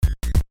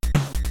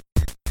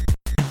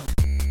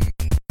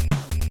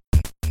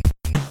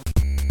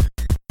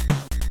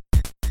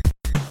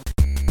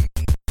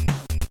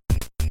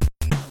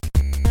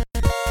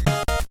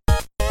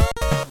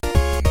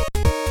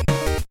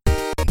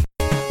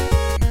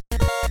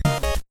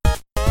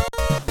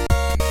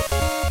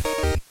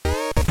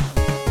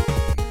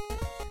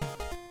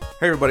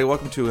Hey everybody,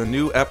 welcome to a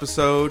new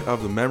episode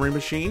of The Memory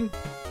Machine.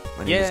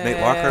 My name is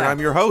Nate Walker and I'm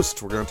your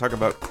host. We're going to talk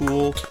about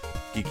cool,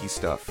 geeky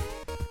stuff.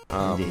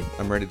 Indeed.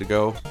 I'm ready to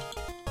go.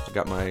 I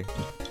got my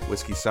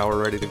whiskey sour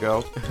ready to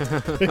go.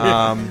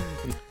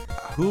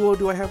 Who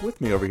do I have with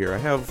me over here? I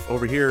have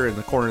over here in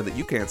the corner that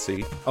you can't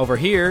see. Over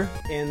here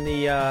in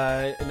the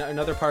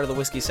another part of the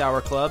Whiskey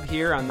Sour Club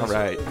here on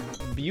this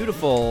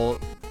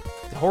beautiful,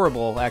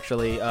 horrible,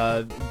 actually,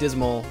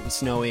 dismal,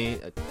 snowy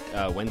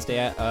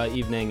Wednesday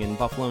evening in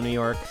Buffalo, New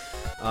York.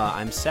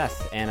 I'm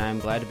Seth, and I'm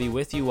glad to be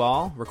with you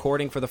all,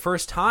 recording for the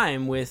first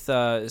time with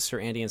Sir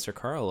Andy and Sir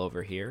Carl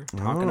over here,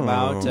 talking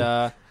about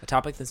a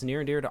topic that's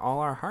near and dear to all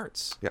our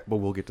hearts. Yeah, but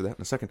we'll get to that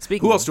in a second.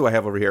 Who else do I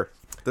have over here?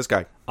 This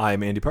guy.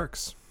 I'm Andy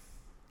Parks.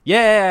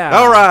 Yeah!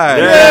 All right!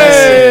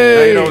 Yay!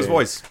 Now you know his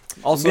voice.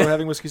 Also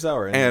having whiskey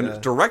sour.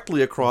 And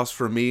directly across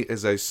from me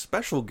is a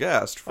special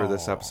guest for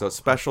this episode.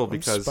 Special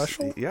because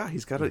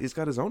he's got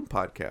his own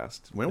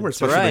podcast. When we're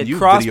special than you,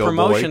 cross video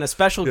promotion, boy. a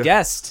special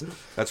guest.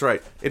 That's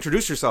right.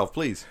 Introduce yourself,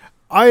 please.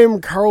 I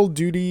am Carl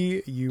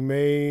Duty. You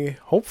may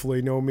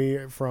hopefully know me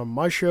from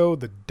my show,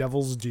 The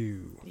Devil's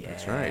Due. Yeah.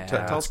 That's right.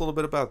 Tell us a little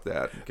bit about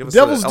that. Give us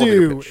Devil's an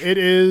elevator Due. pitch. It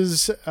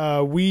is,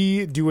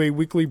 we do a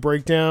weekly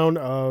breakdown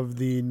of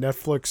the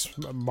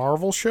Netflix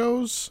Marvel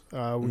shows.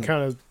 We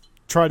kind of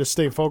try to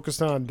stay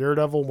focused on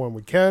Daredevil when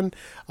we can.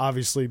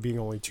 Obviously, being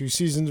only 2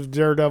 seasons of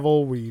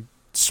Daredevil, we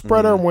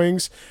spread our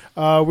wings.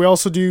 We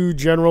also do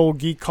general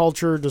geek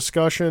culture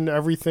discussion,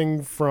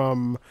 everything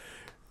from,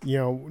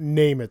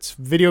 name it,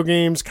 video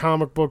games,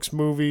 comic books,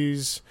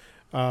 movies.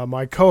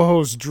 My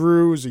co-host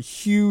Drew is a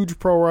huge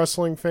pro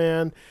wrestling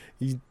fan.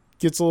 He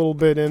gets a little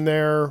bit in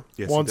there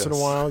once in a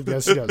while.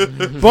 Yes, he does.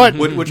 But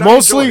Which I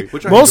mostly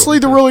enjoy.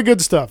 the really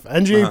good stuff.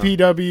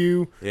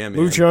 NJPW, Yeah, man.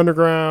 Lucha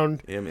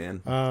Underground. Yeah,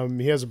 man.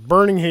 He has a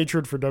burning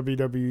hatred for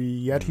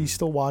WWE, yet he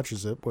still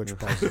watches it, which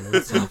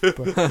puzzles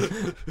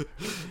me.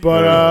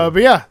 But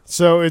yeah,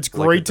 so it's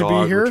great to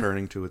be here.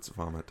 Returning to its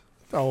vomit.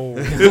 Oh,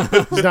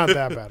 he's not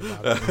that bad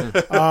about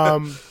it.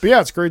 But yeah,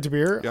 it's great to be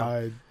here.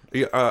 Yeah.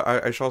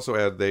 I should also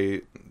add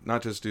they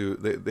don't just do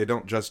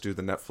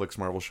the Netflix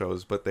Marvel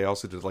shows, but they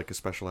also did like a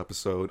special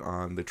episode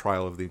on the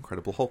trial of the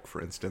Incredible Hulk,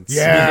 for instance.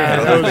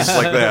 Yeah, things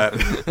like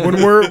that.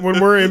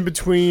 when we're in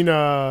between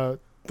the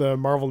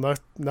Marvel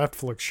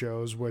Netflix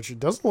shows, which it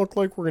doesn't look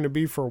like we're going to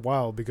be for a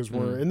while because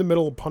we're in the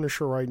middle of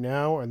Punisher right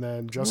now, and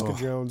then Jessica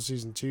Jones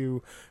season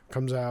 2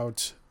 comes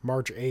out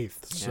March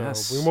 8th.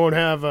 So we won't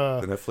have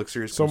the Netflix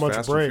series so comes much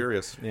Fast break. and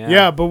Furious.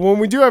 Yeah, but when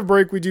we do have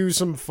break, we do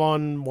some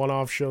fun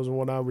one-off shows and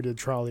whatnot. We did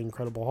Trial of the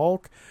Incredible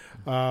Hulk.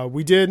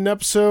 We did an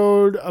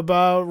episode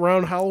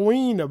around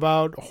Halloween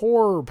about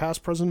horror,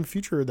 past, present, and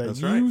future that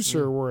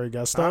sir, were a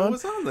guest on. I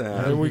was on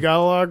that. And we got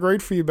a lot of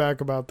great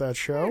feedback about that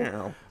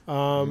show.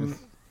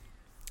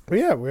 But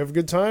yeah, we have a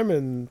good time,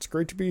 and it's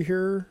great to be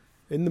here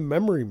in the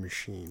memory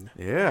machine.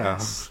 Yeah.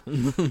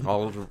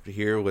 All over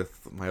here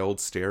with my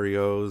old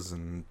stereos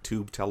and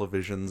tube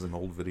televisions and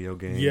old video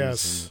games.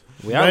 Yes.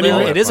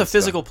 It is a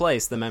physical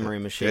place, the memory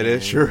machine. It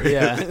is, sure.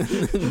 Yeah.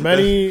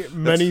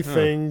 many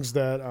things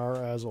that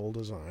are as old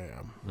as I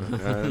am.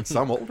 And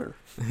some older.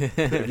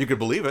 If you could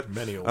believe it.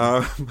 Many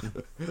older.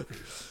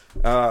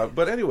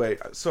 But anyway,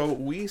 so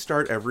we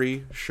start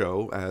every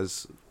show,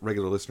 as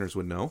regular listeners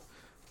would know.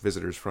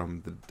 Visitors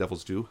from the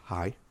Devil's Due,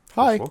 hi.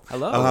 Hi.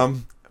 Hello.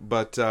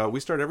 But we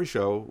start every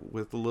show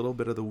with a little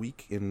bit of the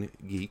Week in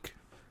Geek,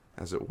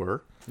 as it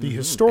were. The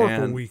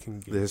historical And Week in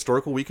Geek. The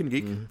historical Week in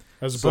Geek.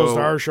 As opposed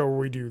to our show where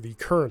we do the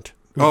current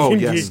Week Oh, in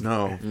yes, Geek.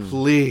 no.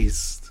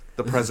 Please.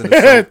 The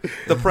president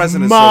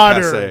is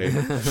Modern. so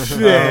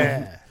passé.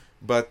 Yeah.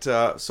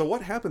 But so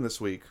what happened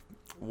this week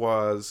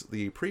was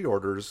the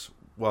pre-orders.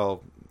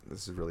 Well,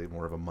 this is really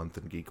more of a month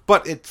in geek,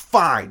 but it's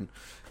fine.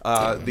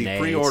 The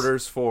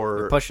pre-orders for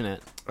You're pushing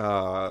it.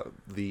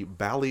 The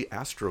Bally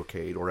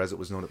Astrocade, or as it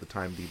was known at the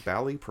time, the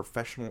Bally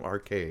Professional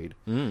Arcade,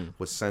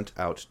 was sent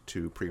out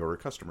to pre-order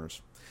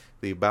customers.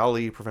 The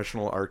Bally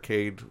Professional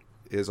Arcade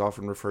is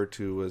often referred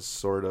to as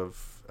sort of,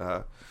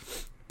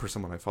 for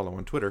someone I follow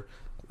on Twitter,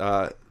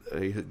 a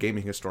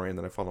gaming historian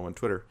that I follow on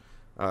Twitter,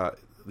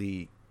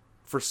 the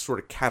first sort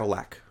of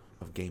Cadillac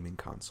of gaming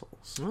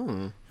consoles.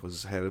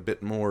 It had a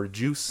bit more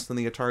juice than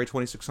the Atari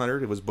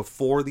 2600. It was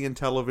before the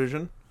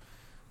Intellivision.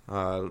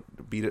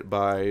 Beat it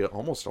by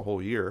almost a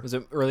whole year. Was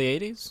it early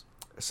 80s?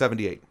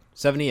 78.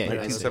 78.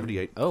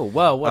 1978. Oh,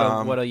 well,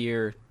 what a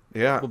year.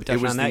 Yeah. We'll be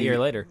touching on that year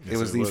later. It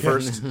was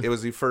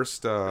the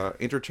first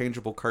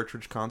interchangeable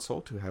cartridge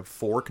console to have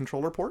 4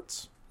 controller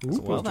ports as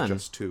opposed to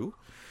just 2.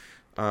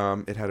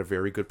 It had a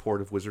very good port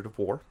of Wizard of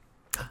War.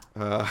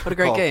 What a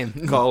great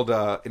game. Called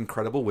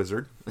Incredible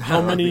Wizard. How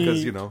many?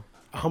 Because,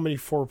 how many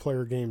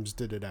 4-player games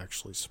did it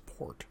actually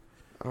support?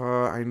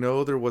 I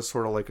know there was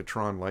sort of like a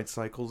Tron Light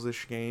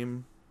Cycles-ish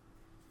game.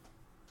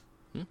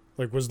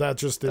 Like, was that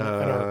just an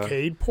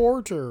arcade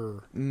port,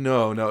 or?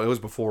 No, it was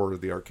before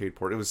the arcade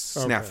port. It was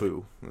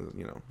Snafu,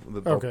 you know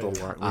what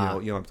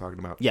I'm talking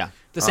about. Yeah,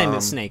 the same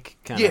as Snake,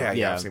 kind of.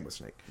 Yeah, same with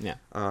Snake. Yeah.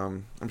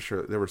 I'm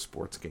sure there were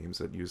sports games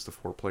that used the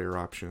 4-player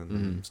option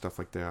and stuff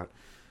like that.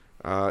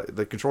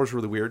 The controller's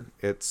really weird.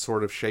 It's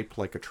sort of shaped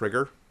like a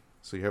trigger.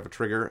 So you have a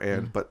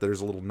trigger, but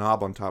there's a little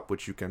knob on top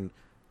which you can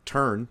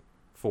turn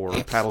for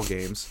paddle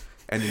games.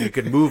 And you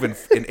can move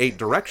in 8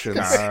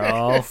 directions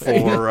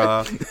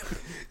for...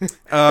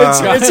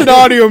 it's an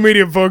audio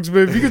medium, folks,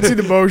 but if you can see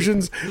the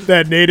motions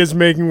that Nate is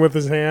making with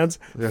his hands,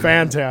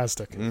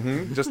 fantastic.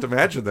 Mm-hmm. Just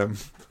imagine them.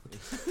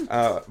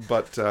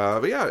 But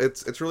yeah,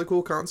 it's a really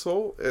cool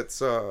console. It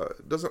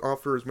doesn't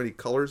offer as many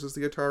colors as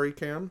the Atari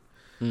can,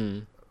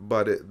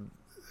 but it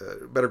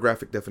better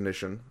graphic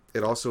definition.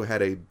 It also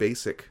had a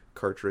basic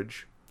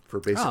cartridge for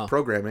basic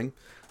programming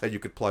that you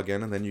could plug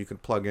in, and then you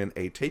could plug in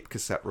a tape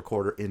cassette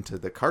recorder into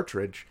the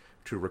cartridge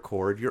to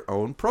record your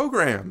own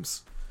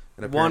programs.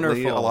 And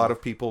apparently a lot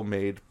of people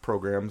made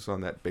programs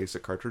on that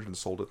basic cartridge and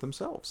sold it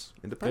themselves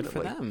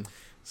independently. Good for them.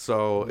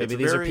 So maybe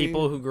these are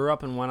people who grew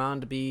up and went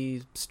on to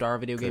be star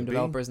video game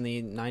developers in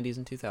the 90s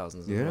and 2000s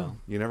as well.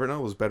 You never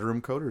know. Those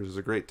Bedroom Coders is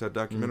a great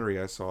documentary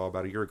I saw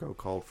about a year ago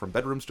called From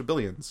Bedrooms to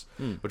Billions,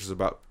 which is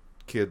about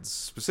kids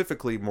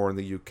specifically more in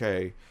the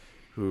UK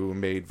who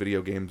made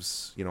video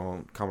games,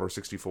 Commodore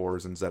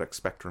 64s and ZX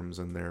Spectrums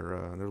in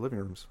their living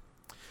rooms.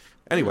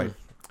 Anyway,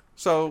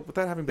 so with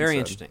that having been very said,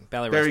 interesting.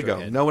 Bally there you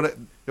go.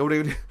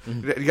 Nobody,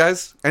 you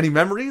guys, any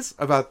memories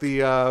about the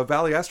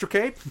Bally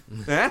Astrocade?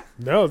 No,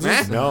 no,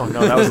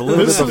 that was a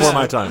little bit before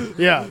my time.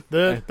 Yeah,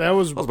 that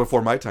was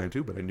before my time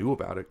too, but I knew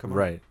about it. Come on,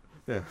 right?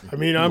 Yeah, I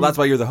mean, that's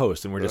why you're the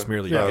host, and we're just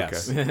merely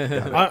guests.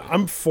 Okay.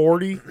 I'm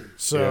 40,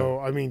 so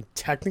I mean,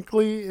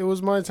 technically it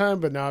was my time,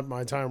 but not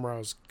my time where I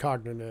was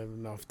cognitive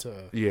enough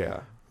to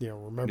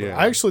remember.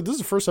 Yeah. This is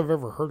the first I've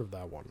ever heard of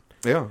that one.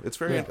 Yeah, it's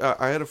very.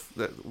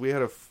 We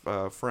had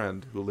a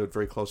friend who lived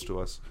very close to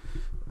us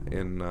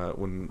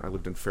when I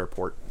lived in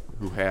Fairport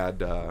who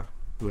had a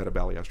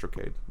Bally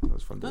Astrocade. It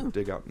was fun to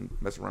dig out and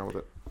mess around with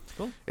it.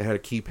 Cool. It had a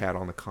keypad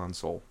on the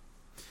console.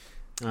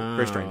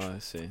 Very strange. I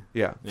see.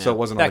 Yeah, so it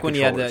wasn't back on when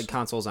you had the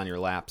consoles on your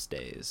laps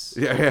days.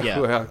 Yeah,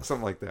 well,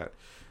 something like that.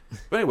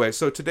 But anyway,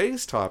 so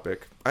today's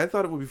topic, I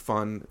thought it would be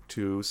fun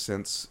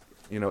since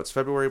it's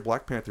February,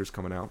 Black Panther's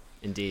coming out.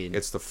 Indeed,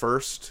 it's the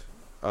first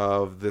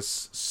of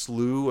this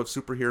slew of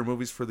superhero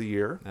movies for the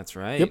year. That's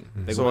right. Yep.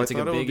 So I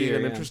thought it would be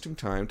an interesting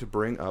time to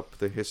bring up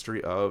the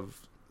history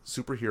of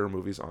superhero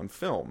movies on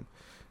film.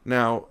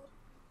 Now,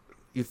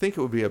 you'd think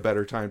it would be a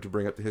better time to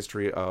bring up the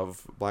history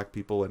of black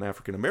people and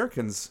African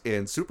Americans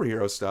in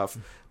superhero stuff,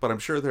 but I'm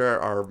sure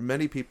there are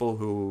many people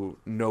who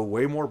know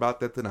way more about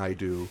that than I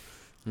do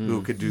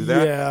who could do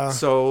that. Yeah.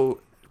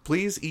 So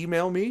please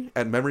email me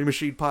at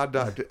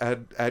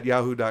memorymachinepod at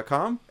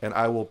yahoo.com, and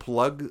I will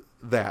plug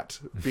that,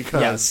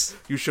 because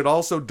you should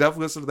also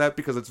definitely listen to that,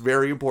 because it's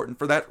very important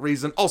for that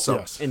reason also.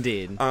 Yes.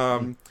 Indeed.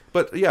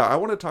 But yeah, I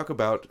want to talk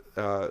about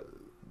the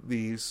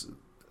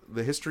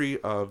history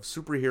of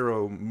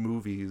superhero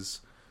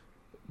movies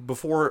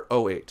before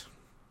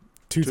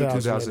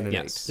 2008.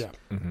 Yes. Yeah.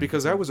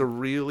 Because that was a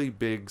really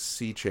big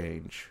sea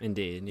change.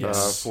 Indeed.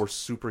 Yes. For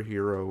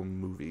superhero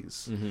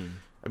movies.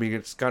 I mean,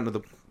 it's gotten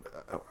to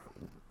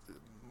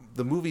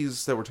the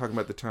movies that we're talking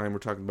about at the time. We're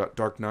talking about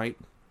Dark Knight.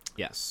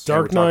 Yes.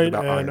 Dark Knight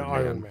and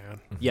Iron Man.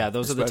 Yeah,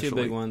 those are the two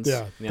big ones.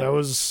 Yeah, that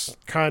was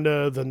kind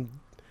of the...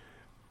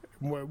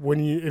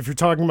 if you're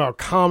talking about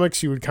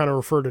comics, you would kind of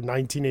refer to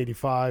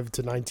 1985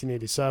 to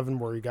 1987,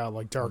 where you got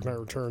like Dark Knight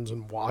Returns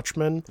and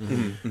Watchmen.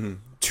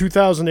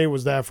 2008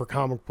 was that for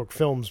comic book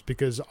films,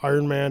 because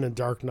Iron Man and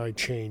Dark Knight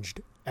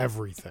changed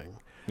everything.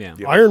 Yeah.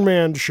 Iron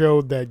Man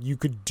showed that you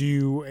could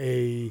do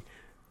a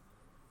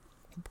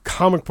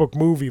comic book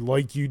movie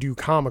like you do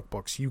comic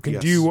books. You can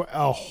do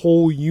a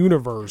whole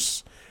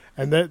universe,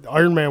 and that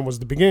Iron Man was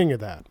the beginning of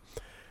that.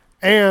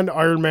 And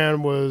Iron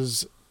Man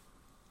was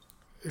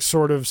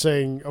sort of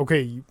saying,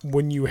 okay,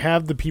 when you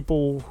have the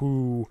people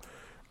who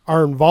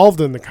are involved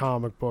in the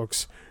comic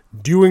books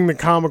doing the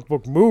comic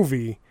book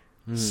movie,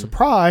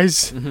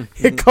 surprise,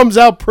 it comes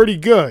out pretty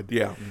good.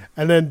 Yeah.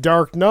 And then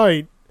Dark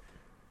Knight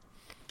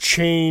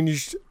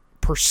changed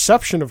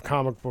perception of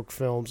comic book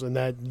films, and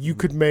that you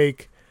could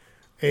make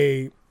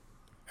this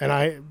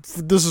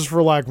is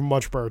for lack of a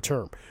much better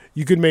term,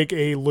 you could make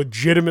a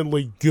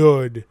legitimately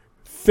good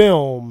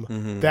film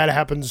that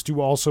happens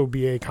to also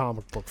be a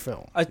comic book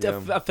film.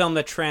 A film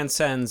that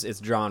transcends its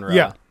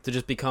genre to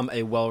just become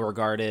a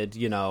well-regarded,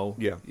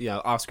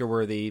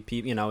 Oscar-worthy.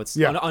 It's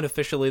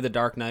unofficially The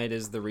Dark Knight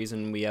is the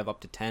reason we have up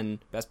to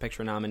 10 Best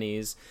Picture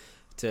nominees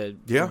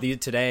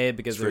today,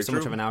 because there was so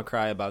much of an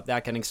outcry about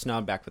that getting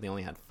snubbed back when they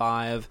only had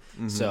 5.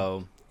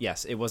 So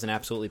yes, it was an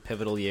absolutely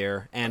pivotal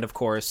year, and of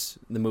course,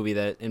 the movie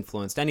that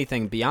influenced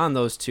anything beyond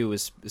those two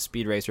is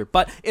Speed Racer.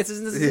 But that's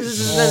not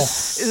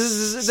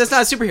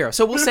a superhero,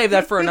 so we'll save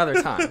that for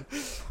another time.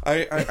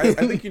 I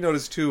think you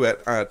noticed too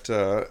at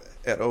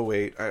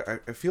 08. I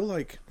feel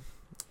like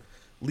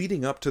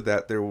leading up to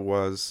that, there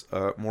was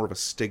more of a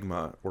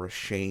stigma or a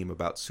shame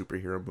about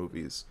superhero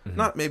movies.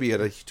 Not maybe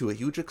to a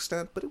huge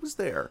extent, but it was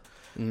there.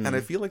 And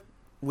I feel like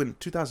when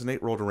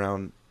 2008 rolled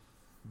around,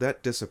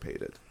 that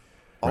dissipated.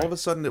 All of a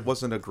sudden, it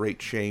wasn't a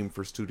great shame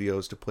for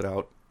studios to put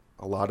out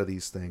a lot of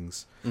these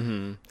things,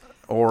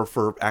 or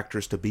for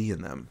actors to be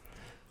in them.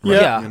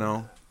 Right?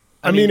 Yeah,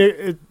 I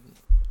mean,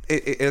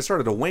 it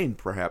started to wane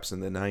perhaps in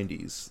the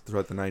 90s,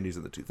 throughout the 90s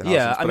and the 2000s.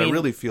 Yeah, but I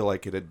really feel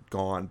like it had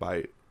gone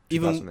by 2008.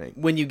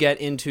 Even when you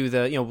get into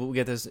we'll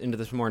get into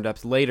this more in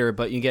depth later,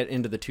 but you get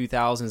into the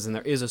 2000s and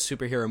there is a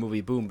superhero movie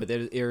boom, but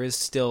there is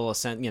still a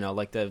sense,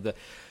 like the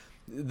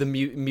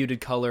muted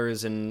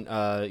colors and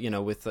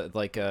with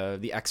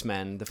the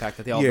X-Men, the fact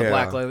that they all have the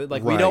black,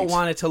 like we don't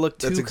want it to look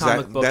too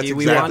comic booky.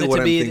 We want it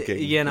to be,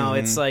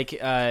 it's like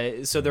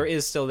so there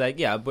is still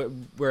that, but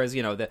whereas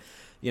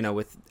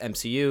with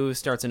MCU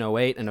starts in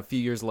 2008, and a few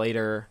years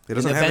later, it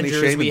doesn't in have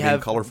Avengers, any shame we in have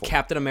being colorful.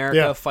 Captain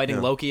America fighting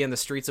Loki in the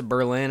streets of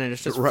Berlin, and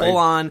it's just full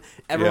on.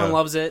 Everyone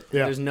loves it.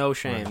 Yeah. There's no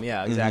shame. Right.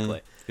 Yeah, exactly.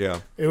 Mm-hmm. Yeah,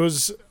 it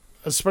was,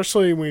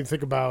 especially when you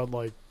think about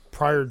like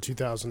prior to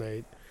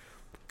 2008,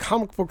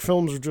 comic book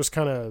films were just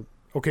kind of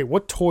okay.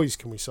 What toys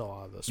can we sell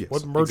out of this? Yes,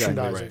 what merchandising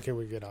exactly right. can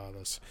we get out of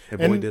this? And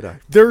boy, did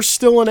I! There's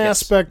still an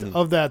aspect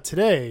of that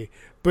today,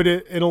 but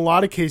in a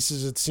lot of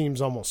cases, it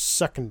seems almost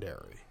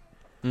secondary.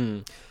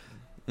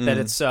 That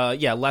it's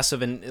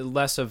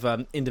less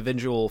of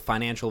individual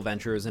financial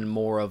ventures and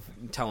more of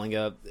telling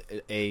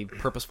a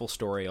purposeful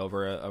story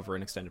over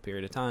an extended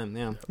period of time.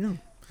 Yeah,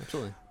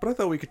 absolutely. But I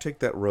thought we could take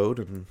that road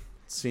and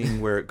seeing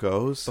where it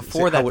goes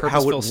before that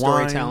purposeful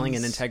storytelling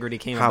and integrity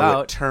came about. How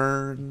it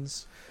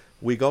turns.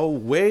 We go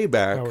way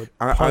back.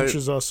 How it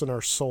punches us in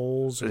our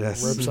souls and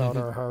rips out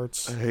our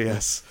hearts.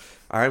 Yes,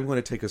 I'm going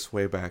to take us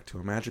way back to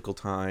a magical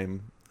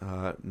time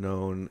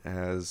known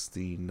as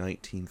the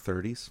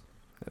 1930s.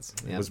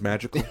 It was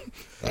magical.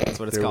 That's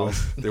what it's called.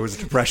 There was a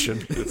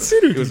depression.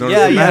 It was known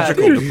as the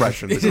magical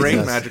depression, the Great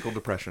Magical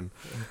Depression.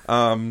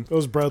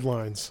 Those bread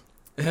lines.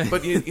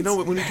 But when you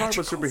talk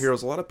about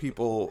superheroes, a lot of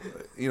people,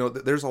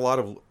 there's a lot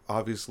of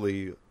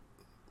obviously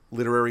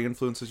literary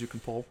influences you can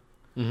pull,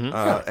 and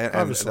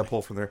that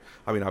pull from there.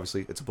 I mean,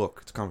 obviously, it's a book,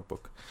 it's a comic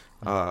book.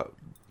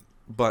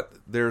 But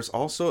there was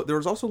also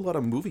a lot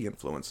of movie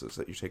influences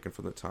that you've taken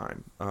from the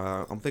time.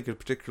 I'm thinking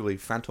particularly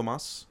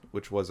Fantomas,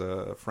 which was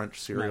a French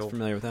serial from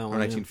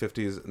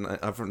 1950s,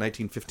 from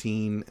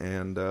 1915,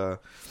 and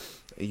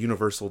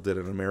Universal did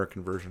an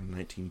American version in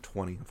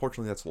 1920.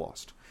 Unfortunately, that's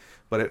lost.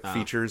 But it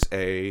features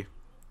a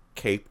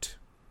caped,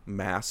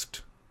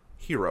 masked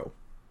hero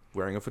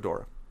wearing a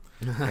fedora.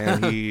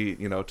 And he,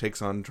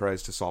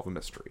 tries to solve a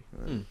mystery.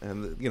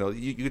 And,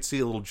 you could see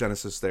a little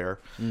genesis there.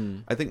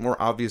 I think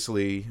more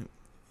obviously,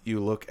 you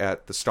look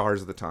at the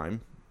stars of the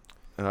time.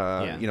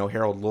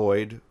 Harold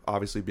Lloyd,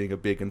 obviously being a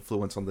big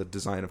influence on the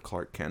design of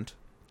Clark Kent.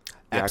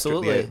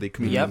 Absolutely. The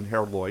comedian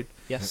Harold Lloyd.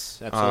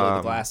 Yes, absolutely.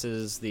 The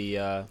glasses,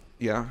 the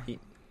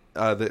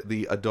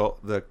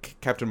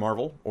Captain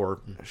Marvel or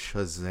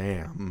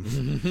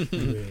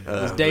Shazam.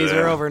 Those days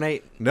are over,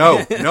 Nate.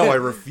 No, I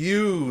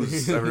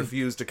refuse. I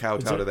refuse to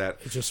kowtow to that.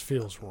 It just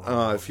feels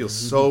wrong. It feels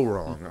so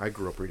wrong. I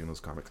grew up reading those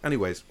comics.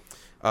 Anyways,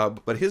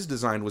 but his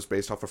design was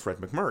based off of Fred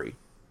McMurray,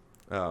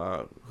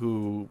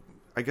 who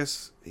I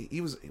guess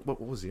he was. What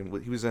was he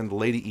in? He was in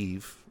Lady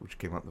Eve, which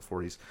came out in the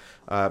 40s.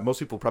 Most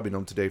people probably know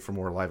him today for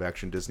more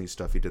live-action Disney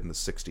stuff he did in the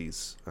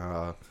 60s.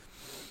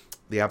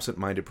 The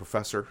Absent-Minded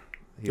Professor.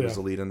 He was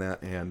the lead in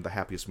that, and The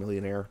Happiest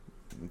Millionaire,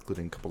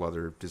 including a couple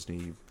other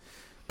Disney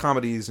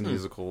comedies and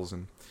musicals.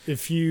 And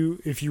if you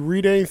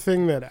read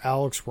anything that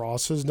Alex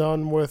Ross has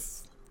done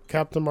with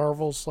Captain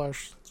Marvel /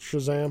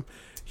 Shazam,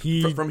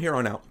 from here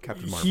on out,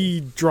 Captain Marvel, he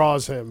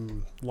draws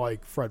him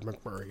like Fred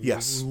McMurray.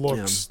 Yes, he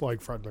looks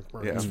like Fred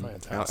McMurray. It's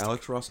fantastic.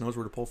 Alex Ross knows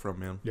where to pull from,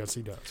 man. Yes,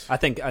 he does. I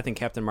think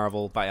Captain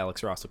Marvel by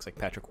Alex Ross looks like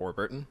Patrick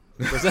Warburton.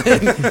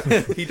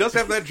 He does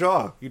have that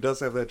jaw.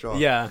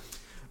 Yeah.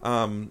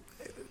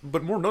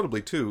 But more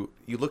notably, too,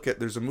 you look at,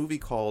 there's a movie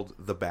called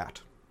The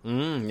Bat.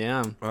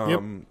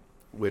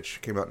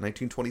 Which came out in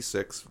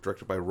 1926,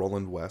 directed by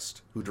Roland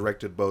West, who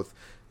directed both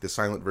the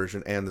silent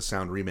version and the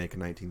sound remake in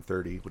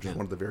 1930, which is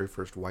one of the very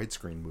first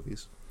widescreen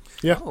movies.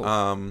 Yeah.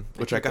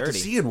 Which I got to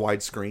see in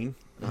widescreen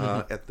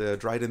at the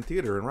Dryden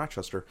Theater in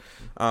Rochester.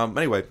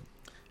 Anyway,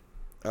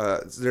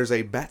 there's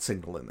a bat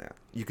signal in that.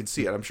 You can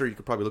see it. I'm sure you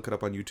could probably look it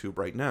up on YouTube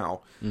right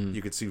now.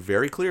 You could see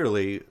very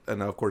clearly,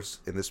 and of course,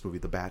 in this movie,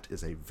 the bat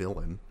is a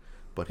villain,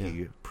 but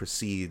he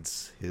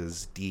precedes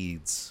his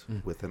deeds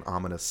with an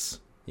ominous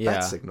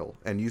bat signal,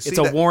 and you see it's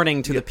a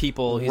warning to the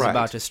people he's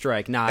about to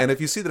strike. Not, and if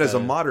you see that as a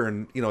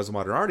modern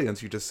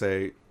audience, you just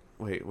say,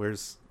 "Wait,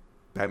 where's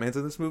Batman's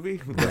in this movie?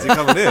 When's he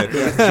coming in?"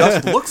 It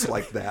just looks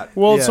like that.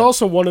 Well, it's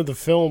also one of the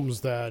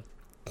films that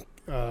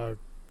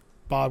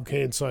Bob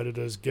Kane cited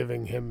as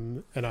giving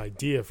him an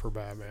idea for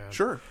Batman.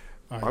 Sure,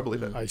 I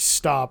believe it. I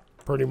stopped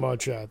pretty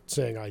much at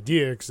saying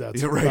idea because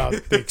that's about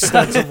the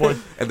extent of what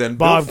and then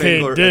Bob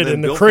Kane did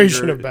in the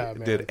creation of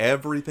Batman. Did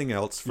everything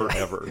else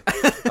forever.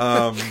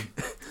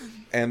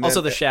 And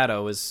also, the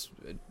Shadow was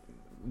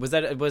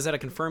that a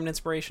confirmed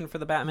inspiration for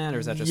the Batman, or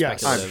is that just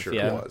speculative? I'm sure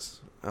it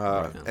was.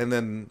 And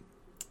then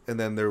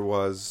there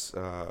was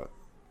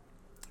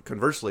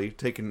conversely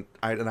taken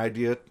an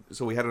idea.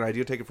 So we had an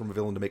idea taken from a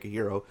villain to make a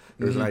hero.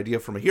 There was an idea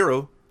from a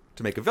hero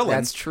to make a villain.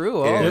 That's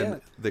true.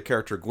 The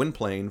character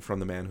Gwynplaine from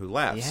The Man Who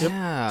Laughs,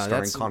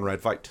 starring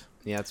Conrad Veidt.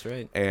 Yeah, that's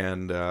right.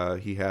 And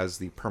he has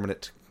the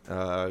permanent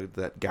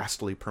that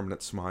ghastly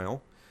permanent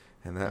smile,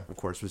 and that, of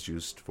course, was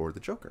used for the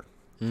Joker.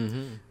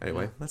 Mm-hmm.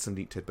 Anyway, that's some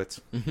neat tidbits.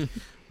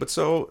 But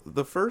so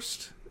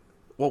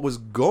what was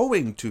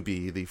going to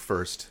be the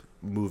first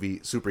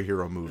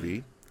superhero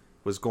movie,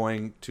 was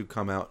going to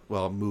come out,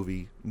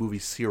 movie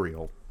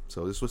serial.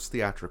 So this was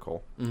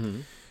theatrical.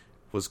 Mm-hmm.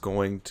 Was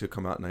going to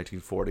come out in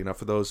 1940. Now,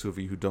 for those of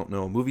you who don't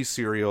know, a movie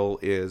serial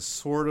is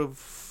sort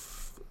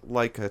of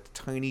like a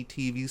tiny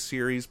TV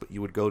series, but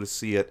you would go to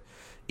see it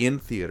in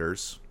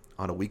theaters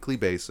on a weekly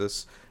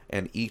basis,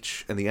 and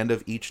the end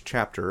of each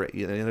chapter, at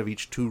the end of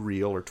each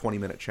 2-reel or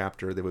 20-minute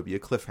chapter, there would be a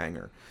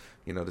cliffhanger,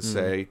 to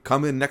say,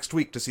 come in next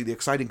week to see the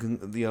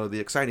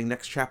exciting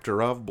next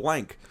chapter of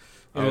blank.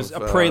 It was a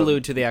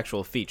prelude to the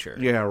actual feature.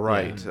 Yeah,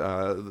 right.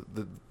 Yeah.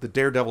 The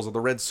Daredevils of the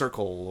Red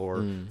Circle,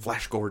 or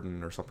Flash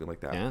Gordon, or something like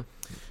that. Yeah.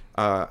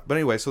 But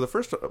anyway, so the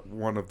first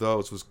one of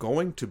those was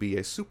going to be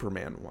a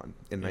Superman one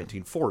in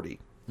 1940,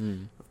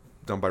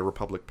 done by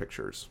Republic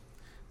Pictures.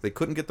 They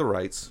couldn't get the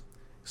rights,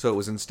 so it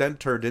was instead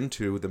turned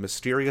into The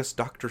Mysterious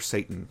Dr.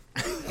 Satan.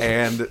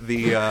 And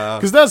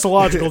because that's a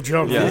logical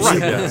jump.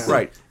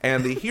 Right.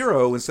 And the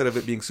hero, instead of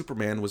it being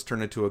Superman, was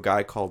turned into a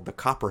guy called the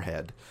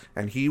Copperhead,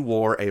 and he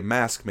wore a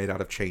mask made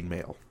out of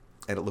chainmail,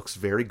 and it looks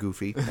very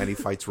goofy, and he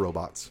fights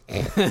robots.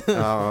 It's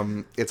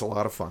a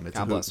lot of fun.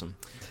 God bless him.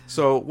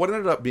 So what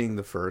ended up being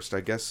the first,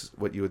 I guess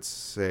what you would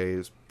say,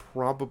 is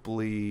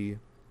probably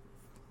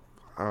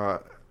I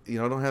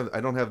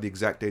don't have the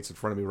exact dates in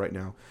front of me right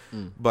now,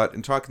 but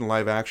in talking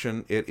live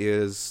action, it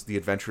is The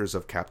Adventures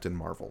of Captain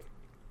Marvel.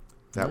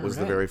 That was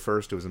the very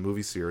first. It was a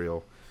movie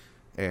serial,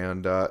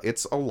 and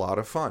it's a lot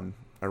of fun.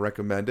 I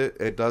recommend it.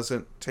 It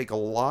doesn't take a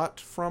lot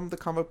from the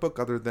comic book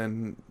other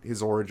than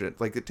his origin.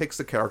 Like, it takes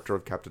the character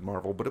of Captain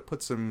Marvel, but it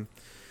puts him,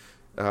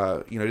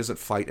 he doesn't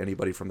fight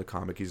anybody from the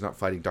comic. He's not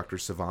fighting Dr.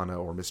 Sivana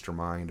or Mr.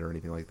 Mind or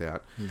anything like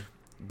that.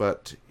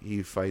 But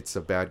he fights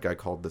a bad guy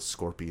called the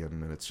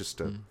Scorpion, and it's just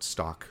a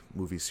stock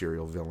movie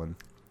serial villain.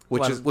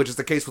 Which is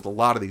the case with a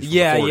lot of these from the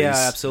 40s. Yeah,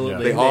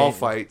 absolutely. They all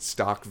fight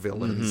stock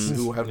villains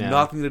who have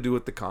nothing to do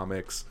with the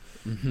comics.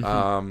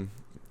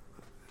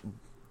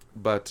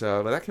 But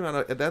that came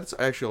out. That's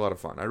actually a lot of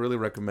fun. I really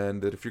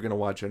recommend that if you're going to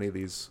watch any of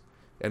these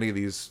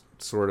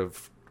sort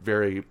of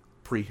very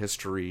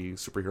prehistory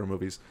superhero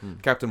movies.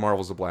 Captain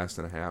Marvel's a blast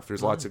and a half.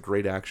 There's lots of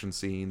great action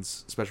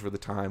scenes, especially for the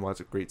time. Lots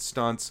of great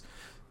stunts.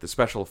 The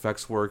special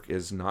effects work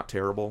is not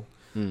terrible.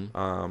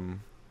 The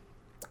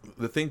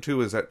thing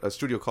too is that a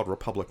studio called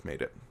Republic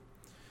made it.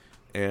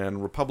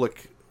 And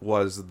Republic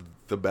was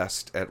the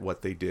best at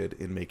what they did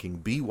in making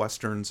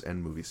B-westerns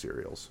and movie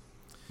serials.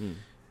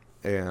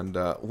 And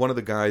one of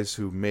the guys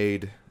who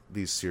made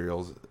these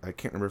serials, I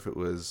can't remember if it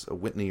was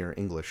Whitney or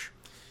English,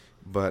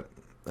 but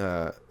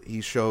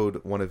he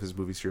showed one of his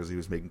movie serials he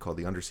was making called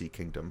The Undersea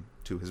Kingdom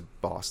to his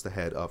boss, the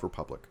head of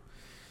Republic.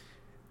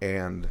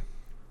 And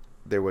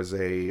there was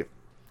a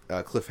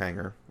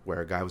cliffhanger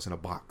where a guy was in a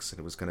box and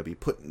it was going to be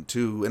put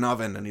into an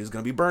oven and he was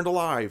going to be burned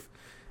alive.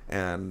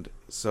 And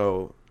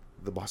so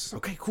the boss says,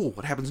 okay, cool,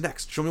 what happens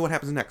next? Show me what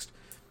happens next.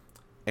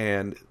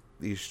 And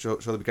you show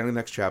the beginning of the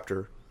next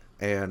chapter,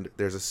 and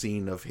there's a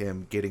scene of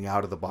him getting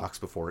out of the box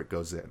before it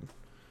goes in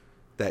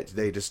that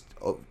they just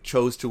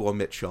chose to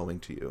omit showing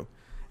to you.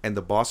 And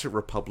the boss at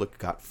Republic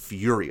got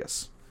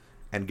furious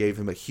and gave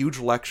him a huge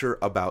lecture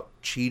about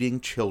cheating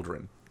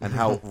children and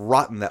how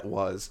rotten that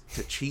was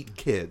to cheat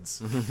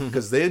kids,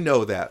 because they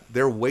know that.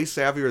 They're way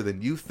savvier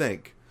than you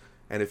think.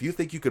 And if you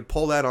think you could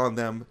pull that on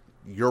them,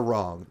 you're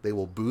wrong. They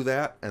will boo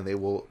that, and they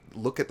will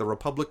look at the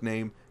Republic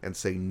name and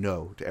say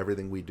no to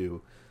everything we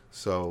do.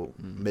 So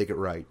make it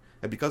right.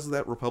 And because of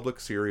that,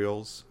 Republic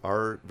serials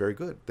are very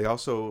good. They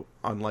also,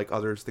 unlike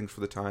other things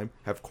for the time,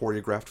 have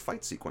choreographed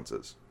fight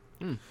sequences.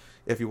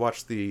 If you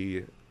watch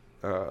the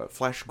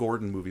Flash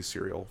Gordon movie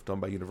serial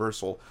done by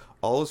Universal,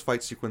 all those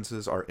fight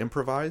sequences are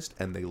improvised,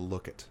 and they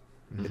look it.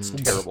 It's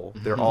terrible.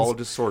 They're all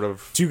just sort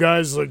of... Two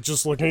guys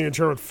just looking at each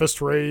other with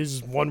fist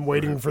raised, one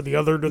waiting for the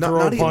other to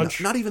throw a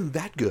punch. Not even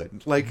that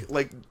good.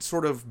 Like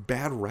sort of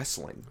bad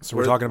wrestling. So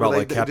we're talking about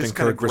like Captain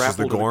Kirk versus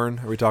the Gorn?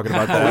 Are we talking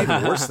about that?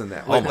 Even worse than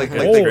that.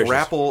 They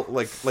grapple,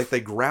 like they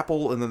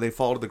grapple and then they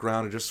fall to the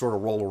ground and just sort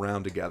of roll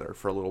around together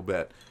for a little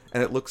bit.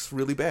 And it looks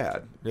really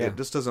bad. Yeah. It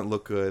just doesn't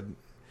look good.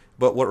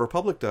 But what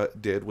Republic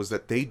did was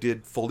that they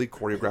did fully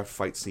choreographed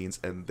fight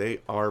scenes, and they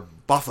are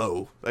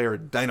buffo. They are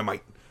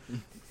dynamite.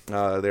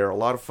 They're a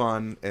lot of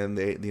fun, and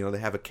they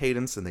have a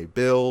cadence, and they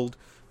build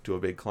to a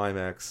big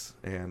climax,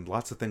 and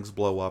lots of things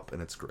blow up,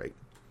 and it's great.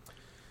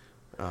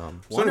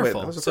 Wonderful. So anyway,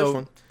 that was the first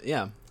one.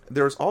 Yeah.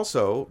 There's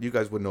also, you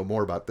guys would know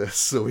more about this,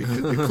 so we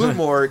could include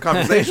more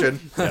conversation.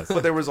 Yes.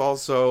 But there was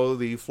also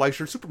the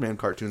Fleischer Superman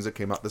cartoons that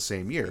came out the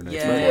same year,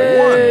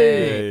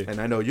 1941.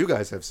 And I know you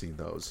guys have seen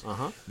those.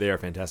 They are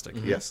fantastic.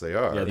 Yes, they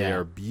are. Yeah, they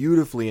are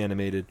beautifully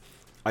animated.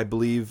 I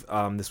believe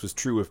this was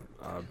true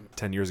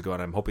 10 years ago,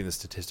 and I'm hoping the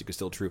statistic is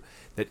still true,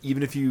 that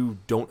even if you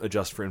don't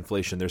adjust for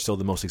inflation, they're still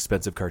the most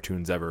expensive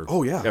cartoons ever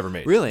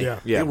made. Really?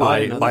 Yeah,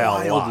 by a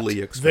lot.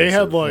 Expensive. They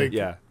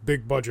had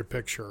big budget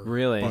picture.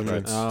 Really?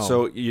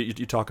 So you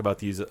talk about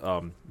these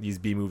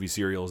B-movie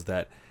serials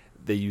that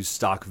they use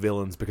stock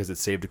villains because it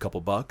saved a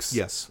couple bucks.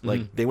 Yes.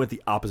 Like they went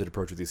the opposite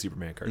approach with these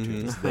Superman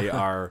cartoons. They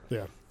are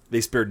they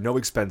spared no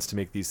expense to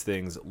make these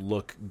things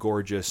look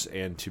gorgeous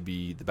and to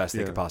be the best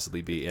they could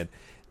possibly be. And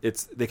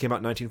they came out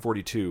in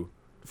 1942.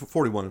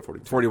 41 and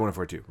 42. 41 and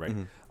 42, right.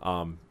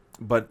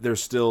 But they're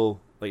still,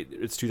 like,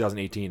 it's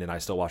 2018, and I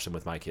still watch them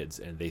with my kids,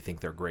 and they think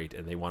they're great,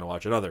 and they want to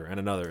watch another and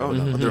another. Oh,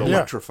 no, they're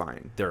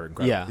electrifying. They're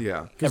incredible.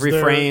 Yeah. Every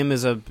frame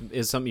is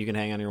something you can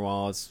hang on your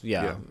wall. It's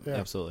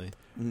absolutely.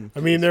 I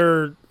mean,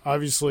 they're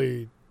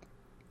obviously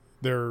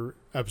they're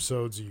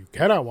episodes you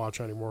cannot watch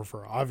anymore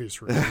for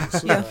obvious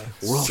reasons.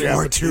 World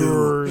War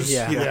Tours.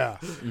 Yeah.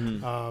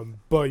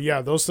 But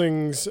yeah, those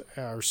things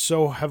are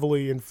so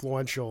heavily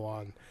influential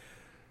on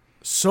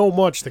so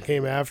much that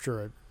came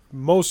after it.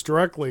 Most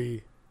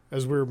directly,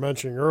 as we were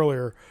mentioning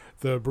earlier,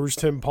 the Bruce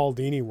Timm Paul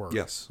Dini work.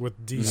 Yes.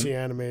 With DC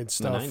animated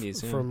stuff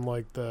 90s, from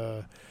like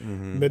the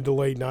mid to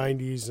late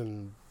 90s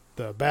and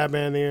the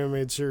Batman the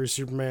animated series,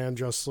 Superman,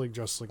 Justice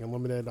League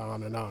Unlimited,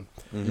 on and on.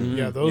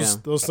 Yeah,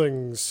 those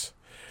things.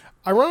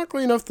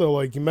 Ironically enough, though,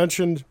 like you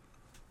mentioned,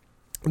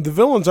 the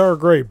villains are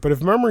great, but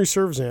if memory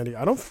serves, Andy,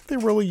 I don't think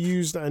they really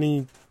used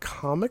any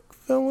comic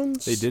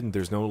villains. They didn't.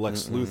 There's no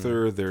Lex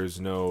Luthor. There's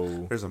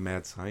a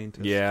mad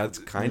scientist. Yeah. It's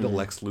kind of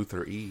Lex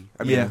Luthor-y.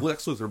 I mean,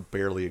 Lex Luthor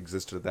barely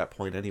existed at that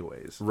point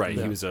anyways. Right.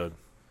 He was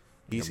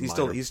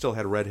he still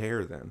had red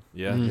hair then.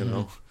 Yeah. You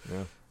know?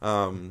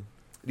 Yeah.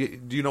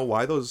 Do you know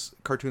why those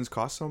cartoons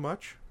cost so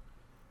much?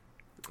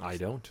 I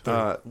don't.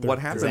 What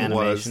happened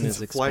was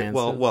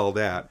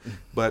that,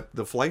 but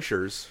the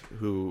Fleischers,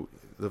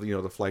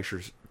 the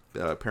Fleischers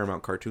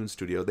Paramount Cartoon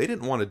Studio, they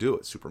didn't want to do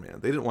it. Superman,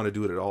 they didn't want to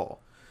do it at all.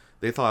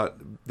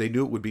 They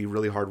knew it would be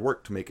really hard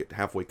work to make it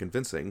halfway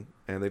convincing,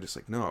 and they just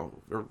like, no,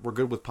 we're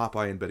good with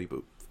Popeye and Betty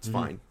Boop. It's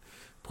fine.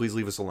 Please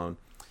leave us alone.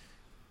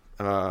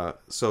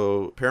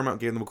 So Paramount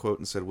gave them a quote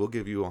and said, we'll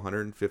give you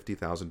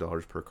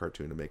 $150,000 per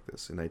cartoon to make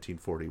this. In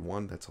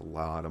 1941, that's a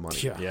lot of money.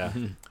 Yeah.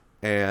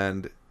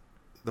 And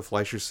the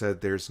Fleischers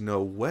said, there's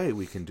no way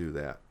we can do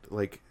that.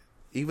 Like,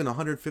 even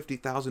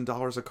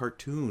 $150,000 a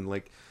cartoon,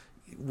 like,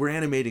 we're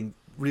animating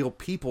real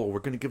people.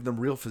 We're going to give them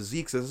real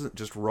physiques. This isn't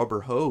just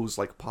rubber hose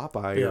like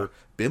Popeye or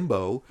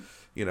Bimbo,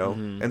 you know?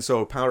 And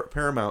so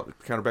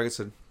Paramount countered back and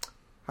said,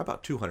 how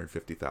about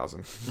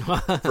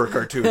 $250,000 for a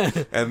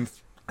cartoon? And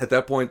at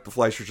that point, the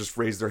Fleischers just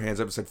raised their hands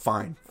up and said,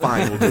 fine,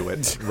 we'll do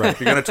it. Right. If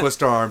you're going to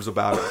twist our arms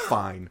about it,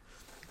 fine.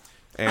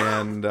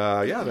 And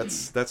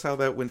that's how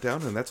that went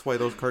down, and that's why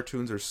those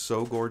cartoons are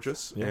so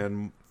gorgeous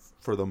and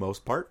for the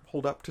most part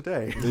hold up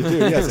today. They do,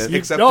 yes,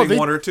 excepting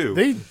one or two.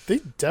 They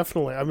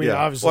definitely. I mean,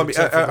 obviously,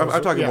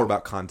 I'm talking more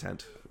about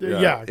content.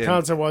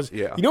 Content was.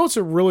 Yeah. You know what's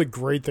a really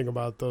great thing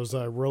about those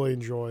that I really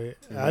enjoy?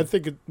 I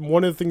think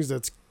one of the things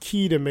that's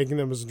key to making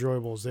them as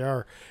enjoyable as they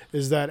are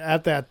is that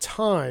at that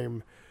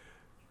time,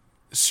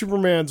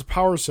 Superman's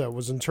power set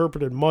was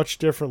interpreted much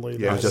differently.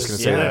 Yeah, I was just going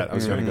to say that. I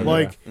was going to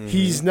go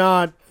he's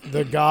not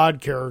the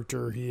God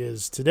character he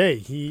is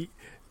today.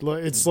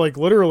 It's like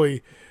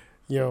literally,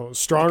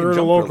 stronger than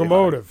a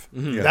locomotive.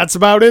 Really That's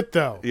about it,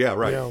 though. Yeah,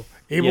 right.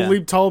 Able to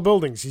leap tall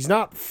buildings. He's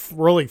not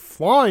really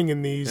flying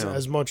in these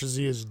as much as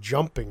he is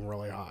jumping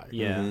really high.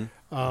 Yeah.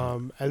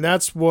 And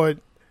that's what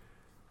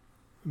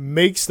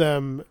makes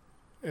them.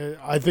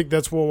 I think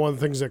that's one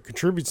of the things that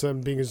contributes to them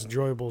being as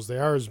enjoyable as they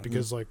are is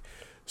because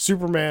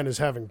Superman is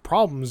having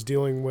problems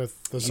dealing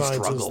with the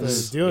sciences that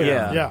he's dealing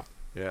with.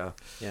 Yeah.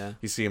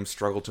 You see him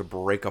struggle to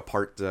break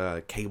apart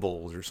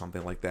cables or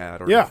something like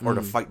that, or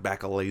to fight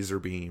back a laser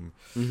beam.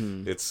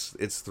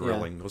 It's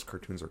thrilling. Those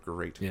cartoons are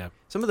great. Yeah.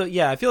 Some of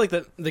I feel like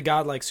the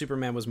godlike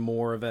Superman was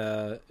more of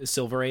a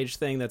Silver Age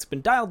thing that's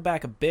been dialed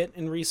back a bit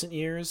in recent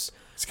years.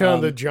 It's kind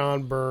of the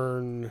John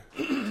Byrne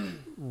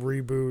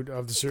reboot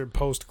of the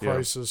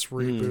post-crisis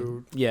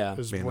reboot. Yeah.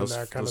 Is when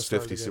that kind those of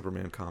 50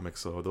 Superman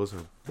comics, though, those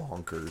are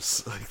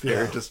bonkers. Like,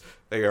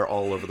 they are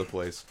all over the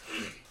place.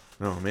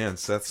 Oh man,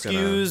 Seth's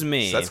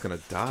gonna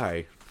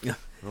die.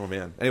 Oh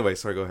man. Anyway,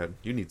 sorry, go ahead.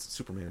 You need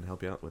Superman to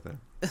help you out with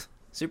that.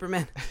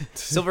 Superman?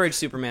 Silver Age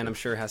Superman, I'm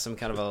sure, has some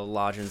kind of a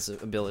Lodgins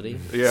ability.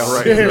 Yeah,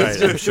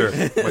 right. I'm sure.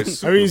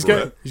 I mean, he's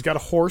got a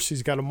horse,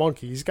 he's got a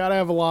monkey, he's got to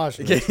have a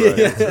Lodgins. That's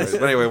right.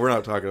 But anyway, we're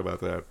not talking about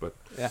that. But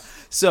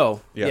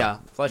So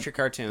Fleischer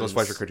cartoons. Those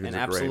Fleischer cartoons an are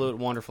absolute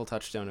great. wonderful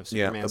touchstone of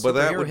Superman.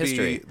 But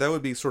history. That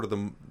would be sort of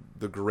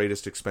the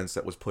greatest expense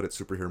that was put at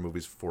superhero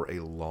movies for a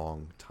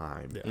long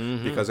time. Yeah.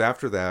 Because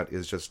after that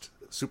is just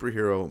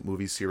superhero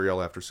movie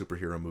serial after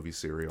superhero movie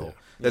serial.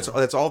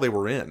 That's all they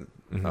were in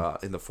the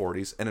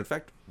 40s. And in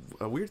fact,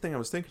 a weird thing I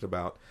was thinking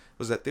about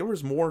was that there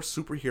was more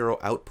superhero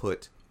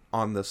output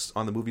on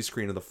the movie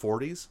screen in the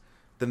 40s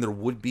than there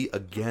would be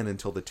again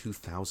until the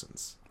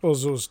 2000s. Well,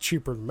 it was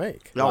cheaper to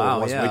make. No,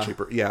 it was way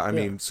cheaper. Yeah, I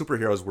mean,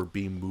 superheroes were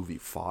B-movie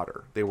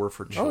fodder. They were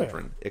for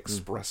children,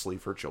 expressly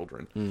for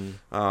children.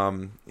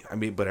 I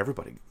mean, but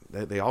everybody,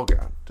 they all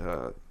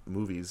got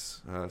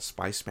movies.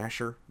 Spy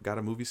Smasher got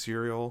a movie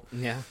serial.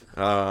 Yeah.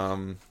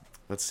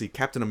 Let's see.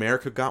 Captain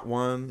America got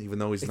one, even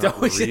though he's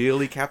not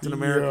really Captain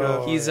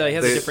America. He has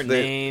a different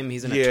name.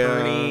 He's an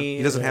attorney.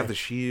 He doesn't have the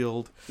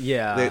shield.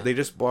 Yeah. They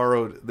just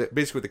borrowed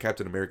basically with the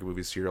Captain America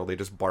movie serial. They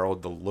just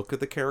borrowed the look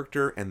of the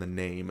character and the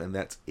name, and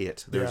that's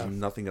it. There's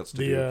nothing else to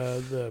do.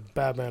 The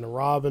Batman and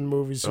Robin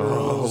movie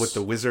serials. With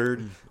the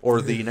wizard,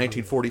 or the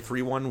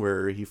 1943 one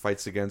where he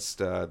fights against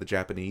the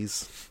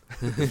Japanese.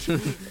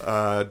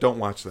 Don't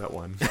watch that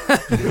one.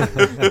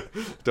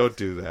 Don't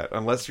do that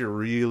unless you're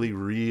really,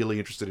 really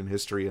interested in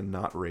history and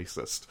not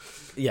racist.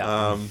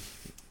 Yeah.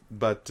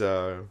 But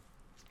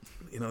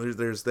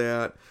there's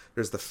that.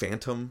 There's the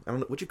Phantom. I don't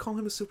know. Would you call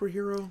him a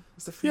superhero?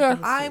 Is the Phantom?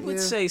 Yeah, I would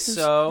say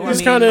so.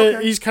 He's kind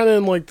of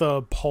in like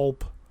the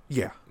pulp.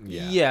 Yeah.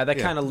 That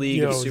kind of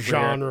league of superhero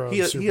genre.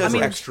 He has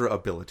extra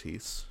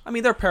abilities. I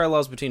mean, there are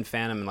parallels between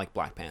Phantom and like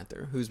Black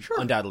Panther, who's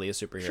undoubtedly a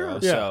superhero.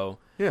 Sure. So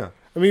yeah.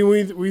 I mean,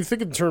 we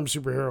think in terms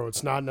of superhero,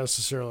 it's not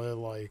necessarily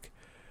like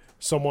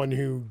someone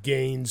who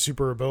gains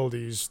super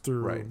abilities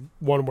through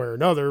one way or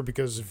another,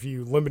 because if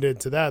you limit it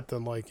to that,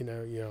 then like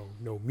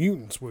no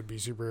mutants would be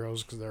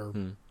superheroes because they're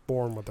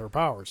born with their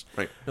powers.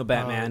 Right. No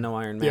Batman, no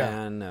Iron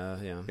Man.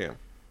 Yeah.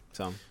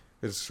 So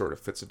it sort of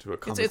fits into a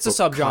comic it's a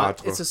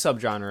subgenre. It's a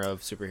subgenre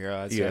of superhero.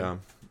 I'd say. Yeah.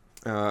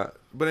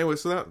 But anyway,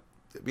 so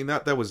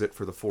that was it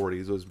for the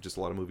 40s. It was just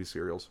a lot of movie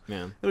serials.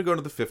 Yeah. Then we go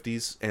into the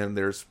 50s, and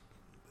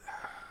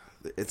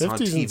it's 50s on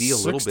TV and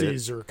a little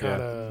 60s bit. Are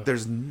kind of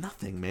There's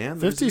nothing,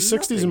 man. 50s,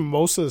 60s, and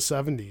most of the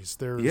 70s.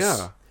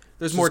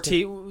 There's more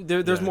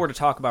there's more to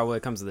talk about when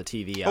it comes to the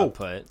TV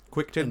output.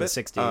 Quick tidbit. In the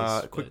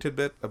 60s. Quick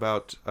tidbit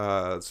about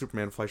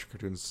Superman Fleischer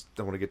cartoons.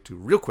 I want to get to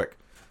real quick.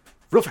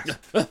 Real fast.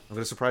 I'm going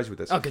to surprise you with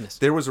this. Oh, goodness.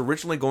 There was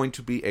originally going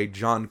to be a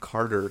John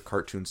Carter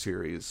cartoon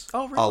series.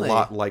 Oh, really? A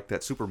lot like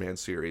that Superman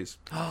series.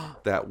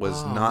 That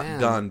was not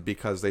done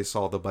because they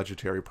saw the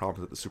budgetary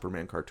problems that the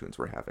Superman cartoons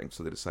were having,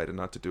 so they decided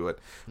not to do it.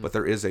 But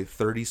there is a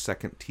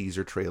 30-second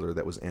teaser trailer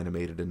that was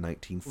animated in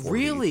 1940.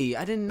 Really?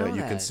 I didn't know that.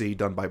 You can see,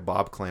 done by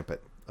Bob Clampett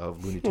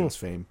of Looney Tunes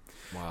fame.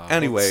 Wow.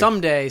 Anyway,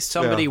 someday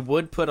somebody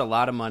would put a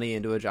lot of money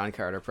into a John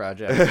Carter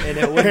project, and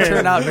it wouldn't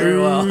turn out very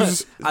well on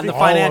the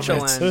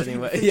financial end.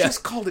 Anyway, they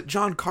just called it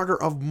John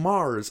Carter of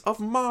Mars.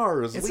 Of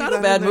Mars. It's not a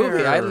bad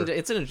movie.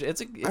 It's a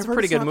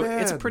pretty good movie.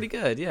 It's pretty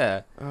good.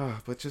 Yeah.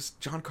 But just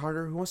John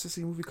Carter. Who wants to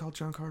see a movie called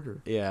John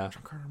Carter? Yeah.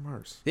 John Carter of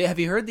Mars. Yeah. Have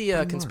you heard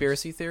the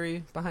conspiracy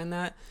theory behind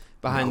that?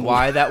 Behind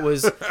why that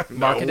was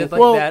marketed like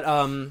that?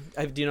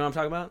 Do you know what I'm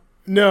talking about?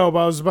 No, but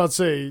I was about to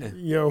say,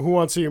 who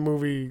wants to see a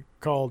movie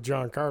called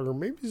John Carter?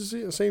 Maybe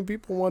the same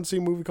people want to see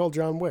a movie called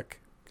John Wick.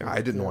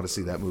 I didn't want to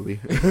see that movie.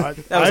 That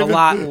was a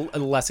lot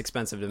less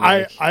expensive to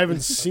make. I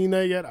haven't seen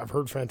that yet. I've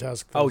heard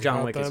fantastic things. Oh,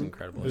 John Wick them. is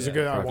incredible. Is it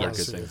good? I I've want heard to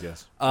good see things,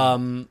 it.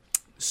 yes.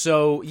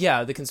 So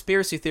yeah, the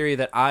conspiracy theory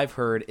that I've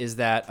heard is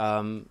that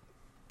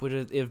would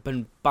it have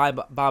been by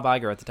Bob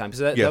Iger at the time?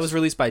 Because that was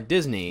released by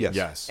Disney.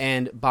 Yes.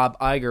 And Bob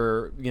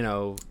Iger,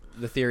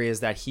 the theory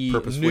is that he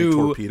purposefully knew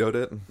torpedoed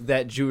it.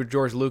 That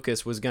George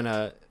Lucas was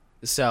gonna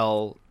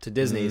sell to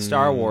Disney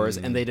Star Wars,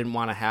 and they didn't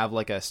want to have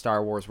like a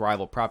Star Wars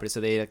rival property, so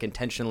they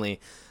intentionally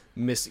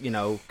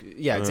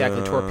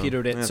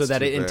torpedoed it so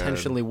that it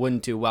intentionally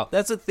wouldn't do well.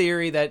 That's a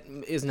theory that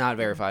is not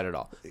verified at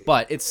all,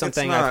 but it's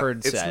something I've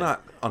heard said. It's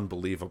not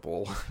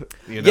unbelievable.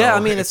 Yeah, I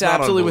mean, it's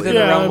absolutely within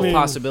the realm of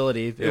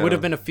possibility. Yeah. It would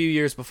have been a few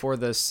years before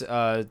this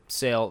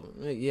sale.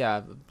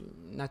 Yeah,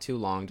 not too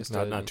long. Just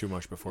not too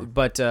much before.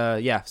 But so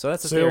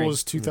that's a sale theory.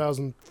 was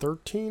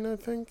 2013, I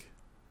think.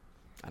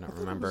 I don't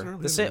remember.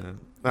 The sale happened.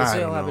 I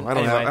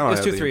don't Anyway, have it was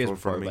 2-3 the years info in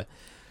front before. of me.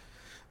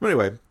 But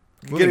anyway,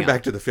 getting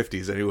back to the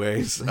 50s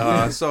anyways.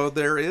 So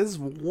there is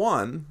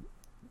one.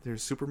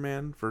 There's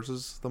Superman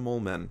versus the Mole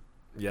Men.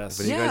 Yes.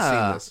 Have you guys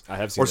seen this? I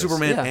have seen Or this.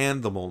 Superman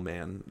and the Mole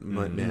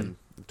Men.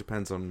 It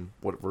depends on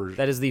what version.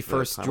 That is the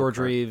first George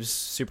Reeves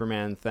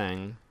Superman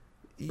thing.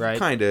 Right?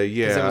 Kind of,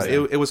 yeah.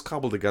 It was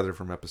cobbled together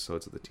from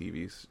episodes of the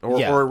TVs.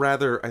 Or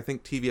rather, I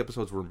think TV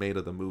episodes were made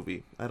of the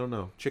movie. I don't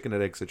know. Chicken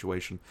and egg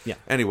situation. Yeah.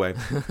 Anyway,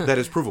 that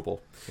is provable.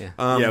 Yeah.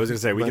 I was going to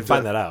say, we can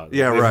find that out.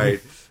 Yeah,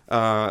 right.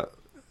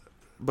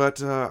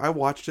 But I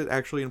watched it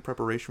actually in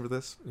preparation for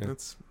this. Yeah.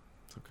 It's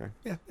okay.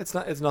 Yeah, it's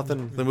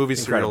nothing. The movie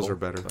serials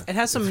incredible. are better. It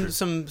has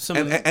some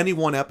and any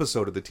one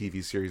episode of the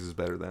TV series is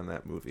better than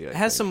that movie. It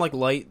has some like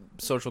light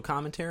social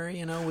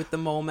commentary, with the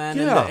Mole Men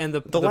and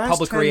the last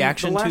public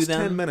reaction to them. The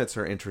last 10 minutes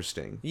are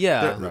interesting.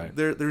 Yeah.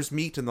 There's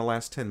meat in the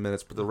last 10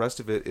 minutes, but the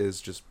rest of it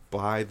is just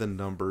by the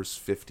numbers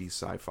 50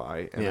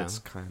 sci-fi, and it's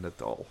kind of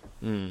dull.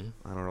 I don't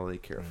really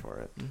care for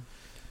it.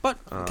 But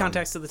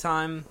context of the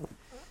time,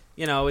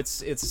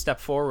 it's a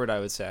step forward, I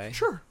would say.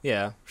 Sure.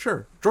 Yeah.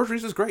 Sure. George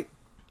Reeves is great.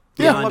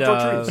 Yeah, I love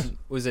George Reeves.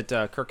 Was it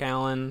Kirk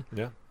Allen?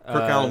 Yeah.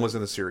 Kirk Allen was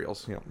in the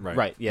serials. Yeah.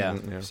 Right. Yeah.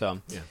 Mm-hmm, yeah.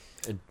 So. Yeah.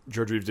 And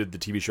George Reeves did the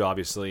TV show,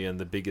 obviously, and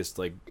the biggest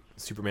like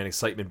Superman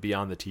excitement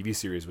beyond the TV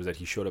series was that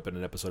he showed up in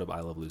an episode of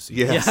I Love Lucy.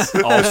 Yes.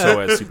 Also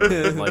as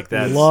Superman. Like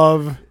that.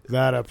 Love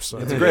that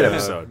episode. It's a great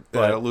episode.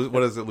 But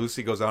what is it?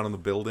 Lucy goes out on the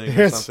building or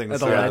Yes. something. At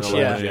the Yeah, ledge,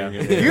 ledge,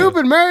 yeah. You've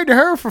been married to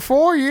her for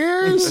 4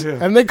 years,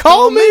 and they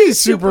call me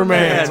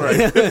Superman.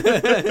 But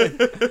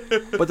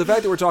the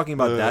fact that we're talking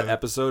about that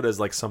episode as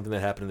like something that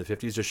happened in the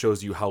 50s just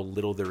shows you how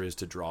little there is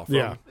to draw from.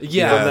 Yeah. From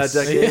Yes.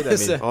 that decade.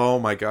 Yes. I mean, Oh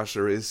my gosh,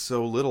 there is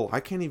so little. I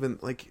can't even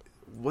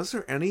was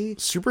there any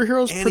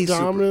Superheroes Any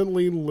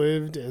predominantly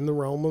lived in the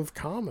realm of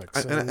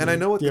comics, and I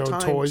know at the time,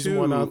 toys and too,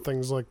 whatnot,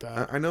 things like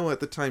that. I know at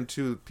the time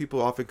too,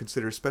 people often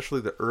consider,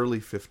 especially the early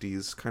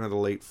 50s, kind of the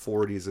late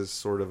 40s, as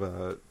sort of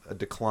a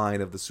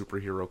decline of the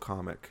superhero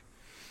comic,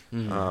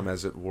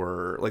 as it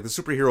were. Like the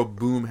superhero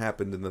boom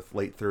happened in the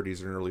late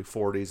 30s and early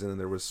 40s, and then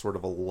there was sort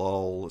of a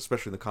lull,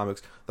 especially in the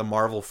comics. The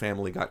Marvel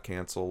family got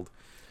canceled,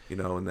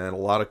 and then a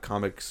lot of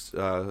comics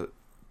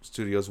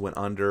studios went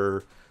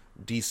under.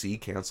 DC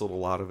canceled a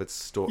lot of its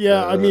stories.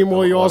 Yeah, I mean,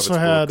 well, you also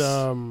had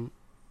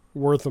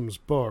Wortham's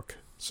book,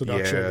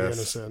 Seduction of the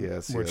Innocent,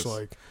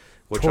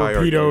 which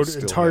torpedoed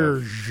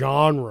entire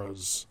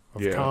genres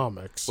of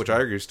comics. Which I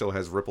argue still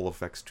has ripple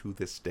effects to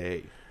this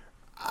day.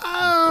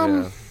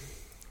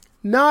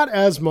 Not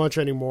as much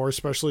anymore,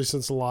 especially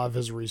since a lot of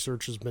his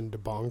research has been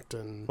debunked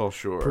and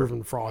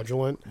proven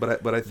fraudulent.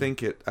 But I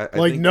think it...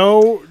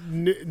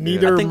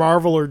 neither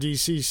Marvel or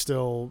DC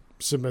still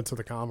submit to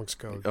the comics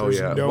code.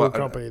 There's no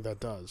company that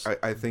does.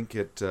 I think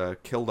it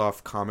killed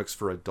off comics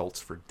for adults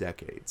for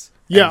decades.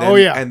 Yeah,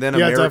 And then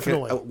American,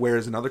 definitely.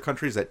 Whereas in other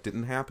countries that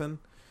didn't happen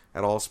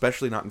at all,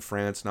 especially not in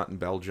France, not in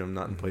Belgium,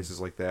 not in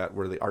places like that,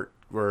 where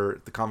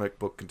the comic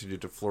book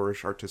continued to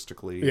flourish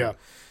artistically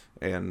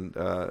and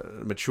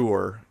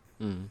mature.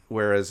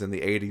 Whereas in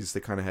the 80s,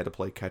 they kind of had to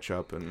play catch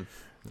up, and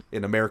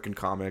in American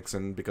comics,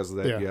 and because of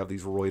that, you have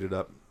these roided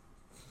up,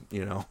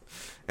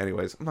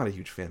 Anyways, I'm not a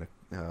huge fan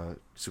of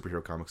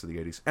superhero comics of the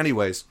 80s.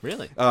 Anyways,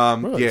 really,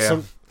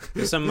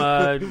 some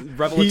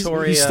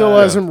revelatory. He still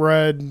hasn't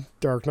read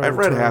Dark Knight. I've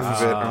read half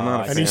of it. I'm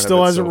not a fan and he still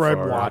of it hasn't so read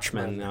far.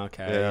 Watchmen.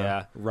 Okay,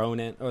 yeah.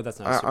 Ronin. Oh, that's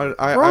not.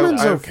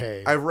 Ronan's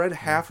okay. I've read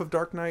half of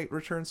Dark Knight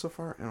Returns so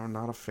far, and I'm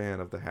not a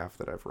fan of the half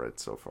that I've read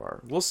so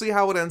far. We'll see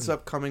how it ends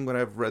up coming when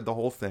I've read the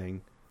whole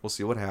thing. We'll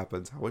see what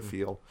happens, how I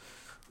feel.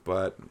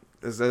 But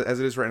as it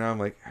is right now, I'm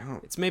like,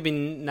 it's maybe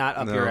not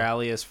up your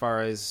alley as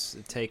far as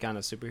take on a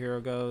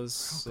superhero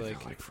goes. I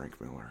like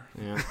Frank Miller.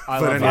 Yeah,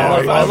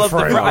 I love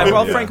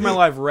Frank Miller.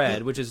 I've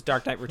read, which is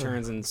Dark Knight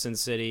Returns and Sin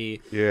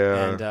City.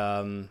 Yeah,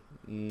 and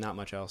not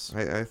much else.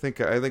 I think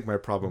my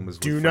problem was.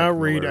 Do with not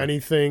Frank read Miller.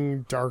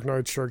 anything Dark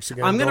Knight Strikes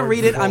Again. I'm gonna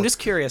read it. I'm just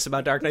curious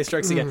about Dark Knight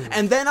Strikes Again,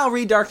 and then I'll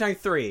read Dark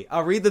Knight 3.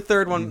 I'll read the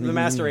third one, The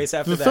Master Race.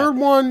 After the that, third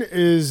one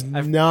is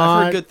I've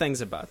not heard good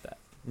things about that.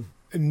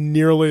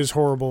 Nearly as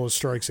horrible as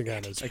Strikes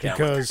Again is,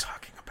 because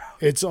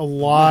it's a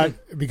lot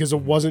because it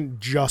wasn't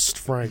just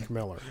Frank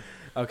Miller.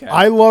 Okay,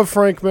 I love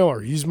Frank Miller.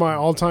 He's my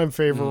all-time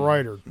favorite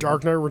writer.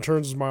 Dark Knight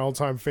Returns is my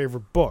all-time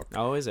favorite book.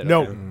 Oh, is it?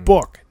 No, Okay.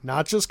 book,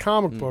 not just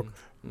comic book,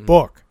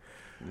 book.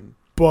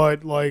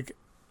 But like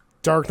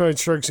Dark Knight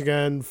Strikes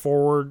Again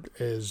forward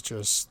is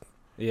just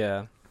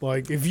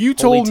like if you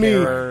told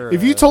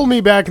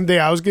me back in the day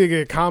I was going to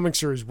get a comic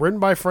series written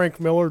by Frank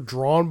Miller,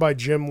 drawn by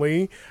Jim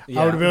Lee, it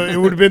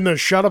would have been the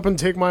shut up and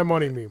take my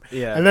money meme.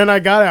 Yeah. And then I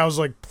got it. I was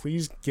like,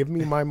 please give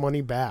me my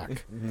money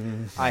back.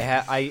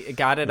 I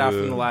got it out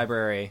from the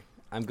library.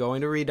 I'm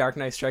going to read Dark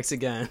Knight Strikes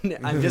Again.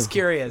 I'm just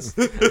curious.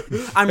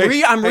 I'm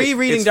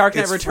rereading Dark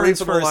Knight Returns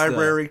free first. From the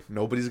library.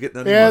 Nobody's getting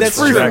any Yeah, money. it's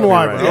free from the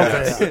library.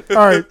 Right. Okay.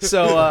 All right.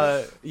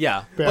 So,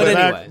 But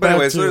anyway. But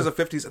anyway, so there's the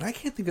 50s, and I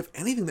can't think of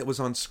anything that was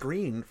on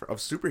screen of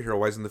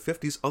superhero-wise in the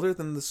 50s other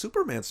than the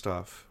Superman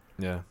stuff.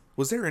 Yeah.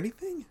 Was there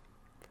anything?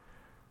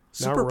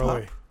 Not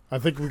really. I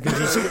think we can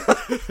just...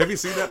 Have you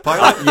seen that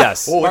pilot?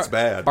 Yes. Oh, it's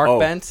bad. Bark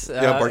Bent?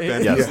 Yeah, Bark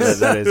Bent. Yes,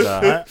 that is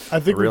I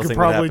think we real could thing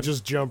probably that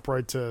just jump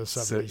right to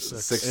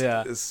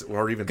 76.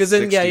 Or even 60s. Because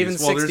then, even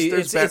well, 60.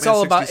 There's It's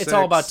all about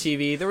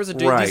TV. There was a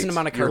decent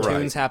amount of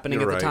cartoons happening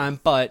at the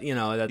time, but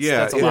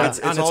that's a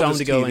lot on its own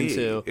to go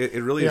into.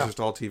 It really is just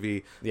all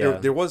TV. Yeah.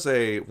 There was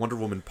a Wonder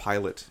Woman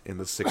pilot in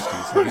the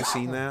 60s. Have you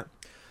seen that?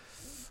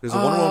 There's a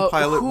Wonder Woman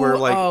pilot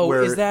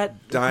where is that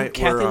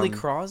Kathy Lee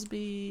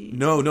Crosby?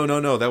 No.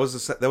 That was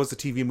the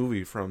TV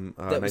movie from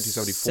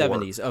 1974.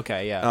 70s.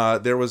 Okay, yeah.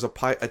 There was a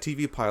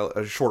TV pilot,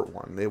 a short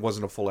one. It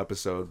wasn't a full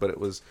episode, but it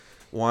was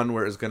one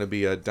where it was going to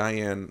be a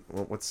Diane.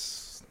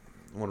 What's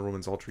Wonder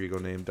Woman's alter ego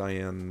name?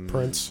 Diane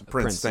Prince.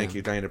 Thank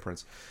you, Diana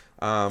Prince.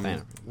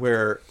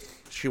 Where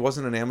she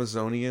wasn't an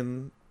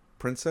Amazonian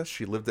princess.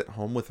 She lived at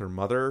home with her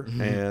mother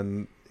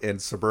and in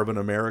suburban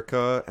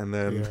America, and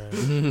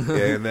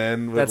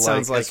then with that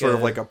sounds like sort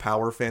of like a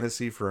power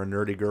fantasy for a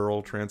nerdy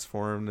girl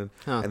transformed,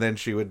 and then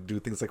she would do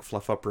things like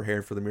fluff up her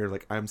hair for the mirror,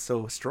 like I'm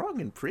so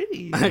strong and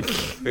pretty. And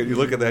you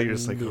look at that, you're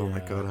just like, oh my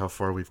god, how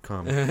far we've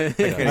come.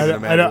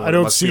 I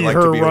don't see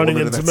her running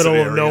into the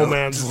middle of no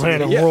man's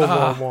land in World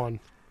War One.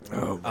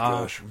 Oh my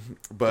gosh!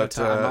 But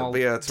I'm all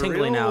yeah, it's tingly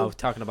a real, now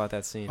talking about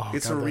that scene. Oh,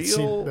 It's God, a that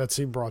real- that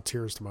scene brought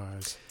tears to my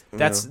eyes.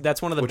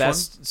 That's one of the Which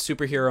best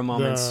superhero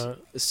moments,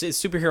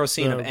 superhero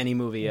scene of the any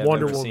movie I've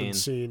Wonder ever Woman seen.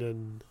 scene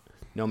and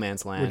No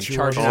Man's When Land, she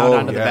charging runs- out Oh,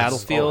 onto the yes.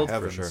 battlefield. Oh,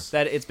 heavens. For sure.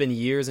 That it's been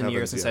years and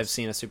years Heavens, since yes. I've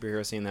seen a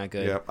superhero scene that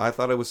good. Yeah, I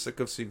thought I was sick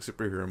of seeing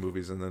superhero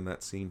movies, and then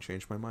that scene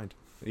changed my mind.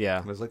 Yeah.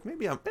 And I was like,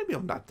 maybe I'm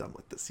not done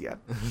with this yet.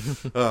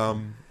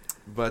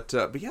 But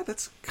yeah,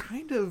 that's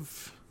kind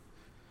of,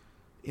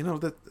 the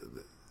To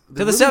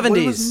the really-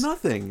 70s. It was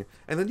nothing,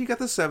 and then you got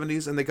the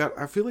 70s, and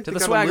I feel like To they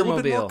the got a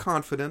little bit Swaggermobile. more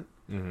confident.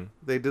 Mm-hmm.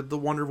 They did the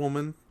Wonder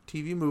Woman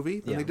TV movie,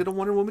 then Yeah. they did a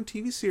Wonder Woman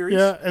TV series.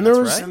 yeah, and there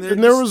That's was right. And and they're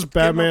there just was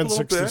getting up a Batman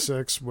little bit.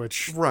 66,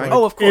 which Right. like,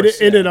 Oh, of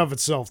course, in yeah. and of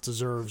itself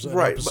deserves an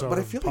Right, episode but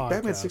I of feel the like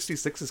Batman podcast.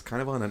 66 is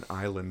kind of on an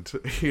island.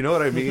 You know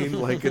what I mean?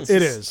 Like it's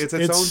It is. It's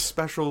its own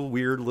special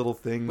weird little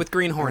thing. With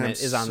Green and Hornet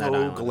I'm is on that so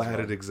island as glad well.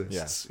 it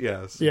exists.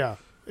 Yes. Yeah,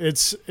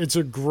 it's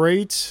a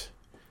great.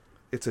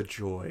 It's a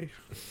joy.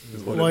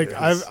 is what Like it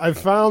is. I've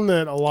found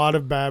that a lot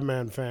of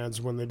Batman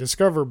fans, when they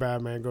discover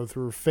Batman, go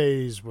through a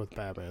phase with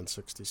Batman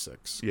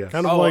 66. Yes.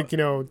 Kind of Oh, like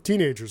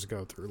teenagers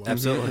go through. Like,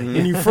 Absolutely.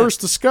 when you first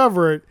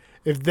discover it,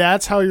 if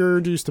that's how you're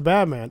introduced to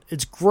Batman,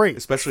 it's great.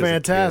 Especially it's as a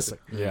kid. fantastic.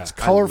 Yeah. It's I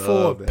colorful.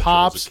 loved It that shit as a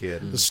pops.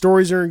 kid. The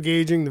stories are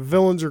engaging. The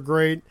villains are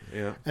great.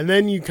 Yeah. And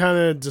then you kind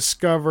of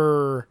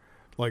discover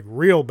like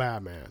real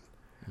Batman.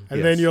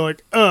 And then Yes. you're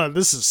like,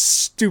 this is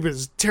stupid.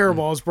 It's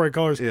terrible. All this bright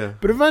colors. Yeah.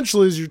 But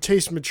eventually, as your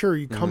tastes mature,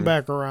 you come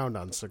back around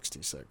on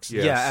 66.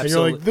 Yes. Yeah, And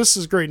absolutely. you're like, this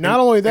is great. Not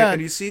only that,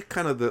 and you see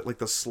kind of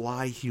the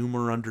sly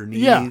humor underneath.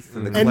 yeah, and,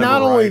 the and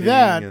not clever only writing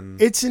that,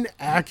 and- it's an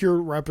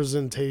accurate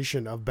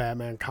representation of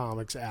Batman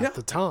comics at Yeah.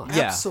 the time.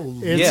 Yeah.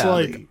 absolutely. It's Yeah.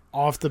 like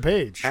off the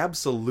page.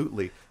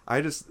 Absolutely.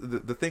 I just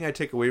the thing I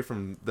take away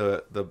from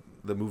the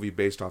movie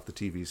based off the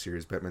TV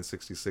series Batman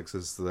 66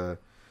 is the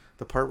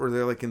part where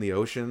they're like in the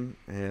ocean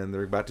and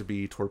they're about to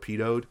be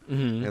torpedoed,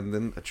 and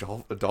then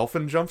a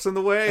dolphin jumps in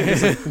the way. And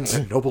he's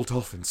like, "Noble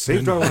dolphin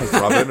saved our life,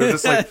 Robin." And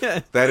just like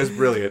that is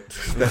brilliant.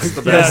 That's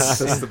the best. Yes.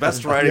 That's the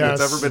best writing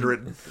that's Yes. ever been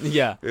written.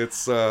 Yeah.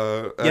 It's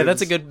Yeah,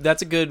 that's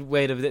a good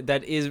way to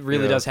that is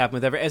really Yeah. does happen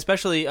with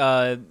especially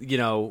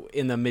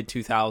in the mid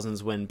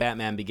 2000s when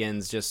Batman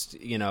Begins just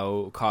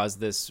caused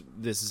this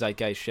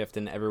zeitgeist shift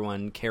and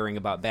everyone caring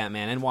about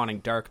Batman and wanting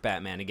dark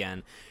Batman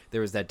again. There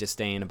was that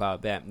disdain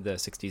about the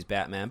 60s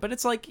Batman, but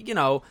it's like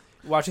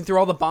watching through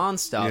all the Bond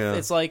stuff. Yeah.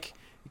 It's like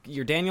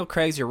your Daniel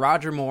Craig's, your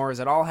Roger Moore's.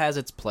 It all has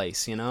its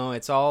place.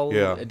 It's all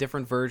Yeah. a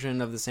different version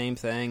of the same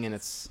thing, and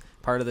it's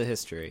part of the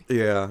history.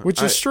 yeah,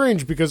 Which is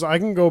strange because I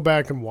can go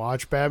back and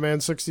watch Batman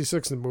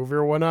 66 in the movie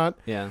or whatnot.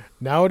 Yeah.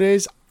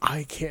 Nowadays,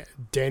 I can't.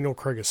 Daniel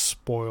Craig has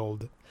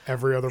spoiled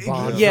every other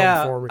Bond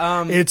Yeah, film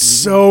for me. It's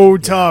so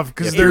tough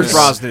because Pierce there's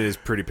Brosnan is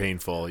pretty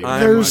painful.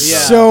 they're I'm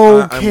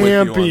so I'm with you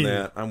on campy.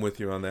 that. I'm with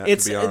you on that.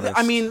 It's to be honest.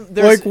 I mean,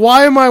 there's Like,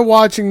 why am I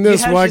watching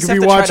this when I just could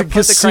have be to try to watching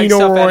put the Craig Casino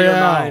stuff out of your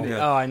Royale? mind.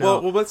 Oh, I know.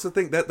 Well, that's the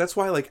thing. That's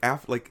why, like,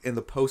 like in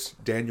the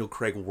post Daniel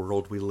Craig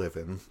world we live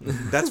in,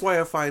 that's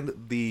why I find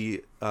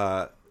the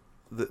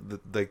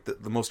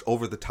most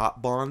over the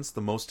top Bonds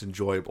the most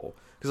enjoyable.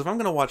 Because if I'm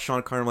gonna watch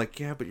Sean Connery, I'm like,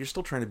 yeah, but you're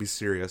still trying to be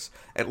serious.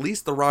 At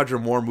least the Roger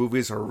Moore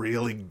movies are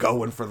really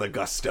going for the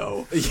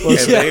gusto, and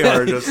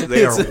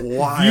they are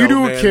wild. View to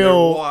man. a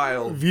Kill, They're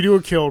wild. View to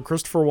a Kill.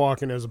 Christopher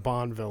Walken as a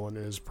Bond villain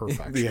is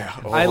perfection. Yeah,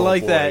 I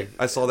like boy. that.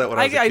 I saw that when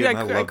I was a kid. and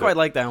I loved quite it.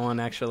 like that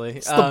one actually.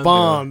 It's the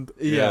Bond.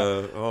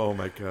 Yeah. Oh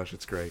my gosh,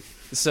 it's great.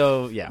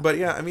 So yeah, But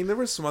yeah, I mean, there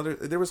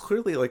was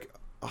clearly like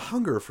a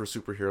hunger for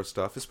superhero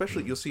stuff,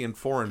 especially you'll see in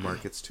foreign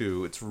markets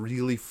too. It's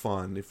really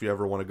fun if you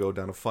ever want to go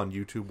down a fun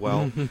YouTube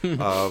well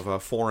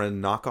of foreign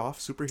knockoff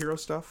superhero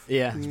stuff.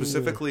 Yeah.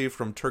 Specifically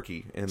from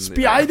Turkey.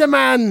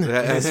 Spider-Man.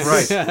 That's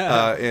right.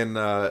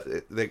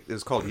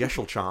 It's called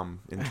Yeşilçam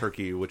in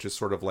Turkey, which is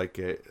sort of like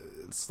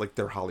it's like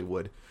their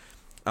Hollywood.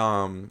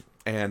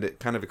 And it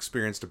kind of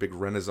experienced a big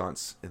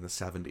renaissance in the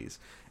 70s.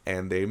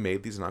 And they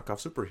made these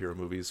knockoff superhero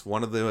movies.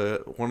 One of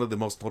the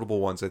most notable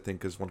ones, I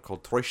think, is one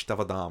called Troy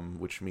Stavadam,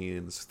 which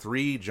means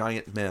 3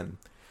 giant men.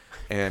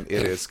 And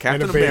it is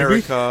Captain a baby.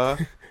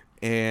 America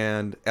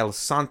and El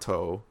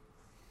Santo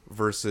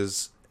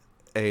versus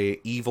a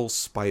evil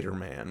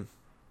Spider-Man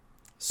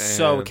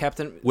so and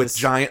Captain with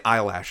giant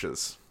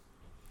eyelashes.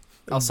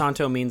 El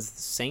Santo means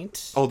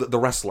saint. Oh, the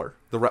wrestler.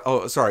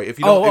 Sorry. If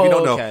you don't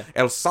know, okay.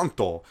 El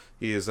Santo,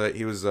 he was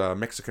a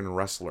Mexican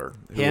wrestler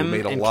who Him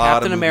made a and lot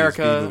Captain of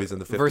America movies in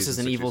the 50s versus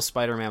and an 60s. evil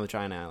Spider-Man with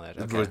giant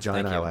eyelashes. Okay, with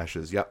giant thank you.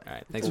 eyelashes. Yep. All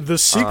right, thanks. The Paint that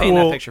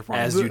sequel, picture for me.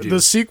 As you do.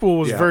 the sequel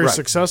was Yeah, very right.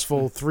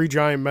 successful. 3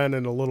 giant men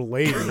and a little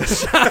lady.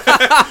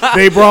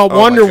 They brought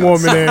Wonder God,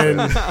 Woman in.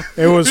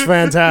 It was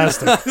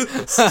fantastic.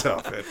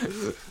 Stop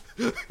it.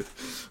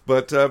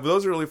 But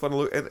those are really fun to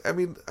look. And I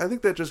mean, I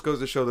think that just goes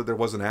to show that there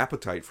was an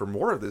appetite for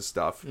more of this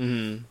stuff.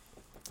 Mm-hmm.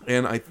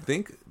 And I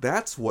think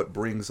that's what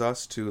brings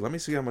us to. Let me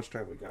see how much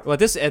time we got. Well,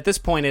 at this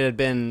point, it had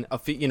been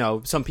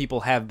some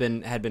people had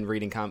been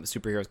reading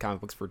superheroes comic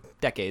books for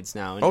decades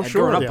now, and had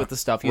grown up with the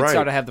stuff. You'd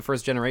start to have the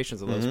first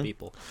generations of those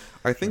people.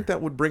 I think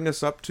that would bring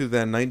us up to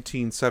then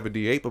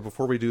 1978. But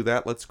before we do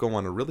that, let's go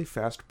on a really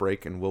fast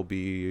break, and we'll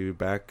be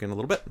back in a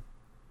little bit.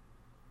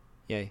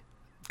 Yay!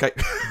 Okay,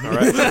 all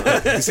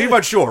right. You seem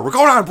unsure. We're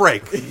going on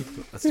break.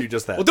 Let's do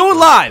just that. We'll do it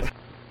live.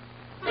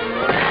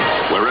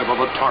 Wherever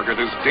the target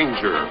is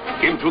danger,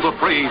 into the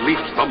fray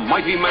leaps the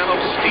mighty man of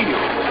steel,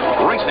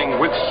 racing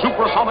with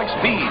supersonic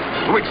speed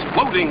to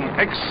exploding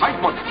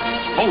excitement,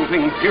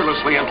 bolting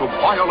fearlessly into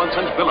violence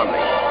and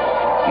villainy.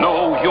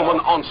 No human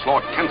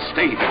onslaught can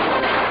stay him.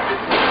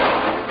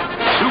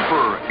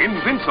 Super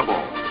invincible,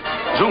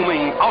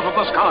 zooming out of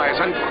the skies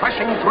and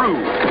crashing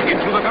through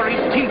into the very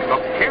teeth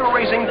of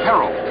hair-raising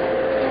peril.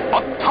 A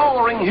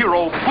towering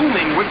hero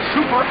booming with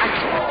super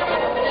action.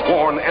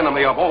 Sworn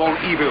enemy of all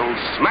evils,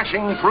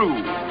 smashing through.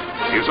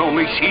 His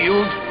only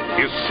shield,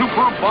 his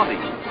super body.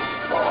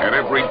 At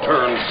every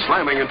turn,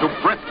 slamming into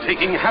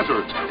breathtaking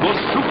hazards, the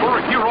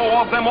superhero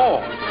of them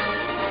all.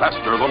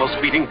 Faster than a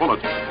speeding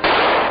bullet.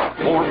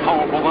 More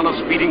powerful than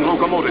a speeding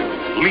locomotive.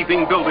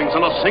 Leaping buildings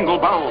in a single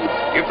bound.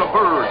 It's a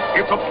bird,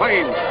 it's a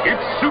plane,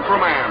 it's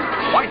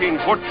Superman, fighting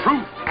for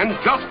truth and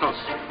justice.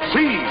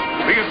 See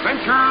the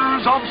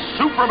adventures of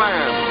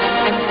Superman.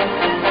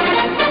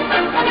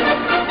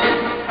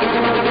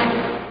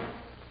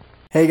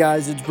 Hey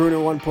guys, it's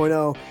Bruno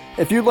 1.0.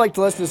 If you'd like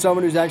to listen to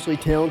someone who's actually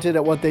talented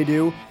at what they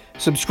do,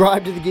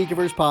 subscribe to the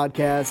Geekiverse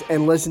podcast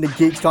and listen to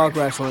Geeks Talk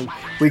Wrestling.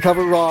 We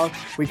cover Raw,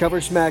 we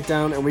cover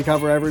SmackDown, and we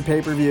cover every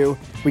pay-per-view.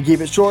 We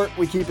keep it short,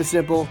 we keep it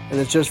simple, and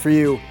it's just for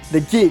you, the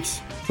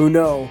geeks who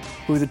know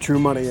who the true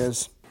money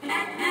is.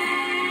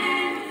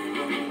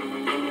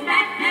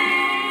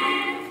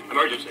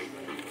 Emergency.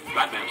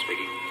 Batman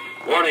speaking.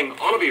 Warning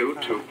all of you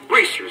to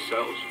brace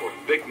yourselves for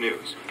big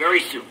news. Very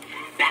soon,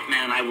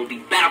 Batman and I will be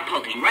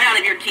battle-pulting right out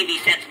of your TV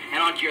sets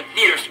and onto your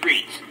theater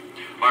screens.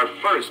 Our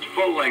first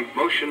full-length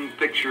motion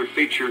picture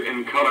feature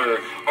in color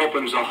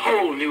opens a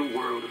whole new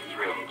world of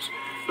thrills.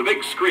 The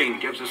big screen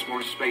gives us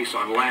more space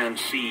on land,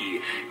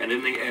 sea, and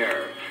in the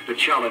air to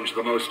challenge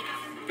the most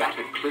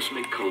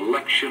cataclysmic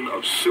collection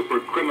of super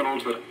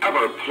criminals that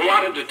ever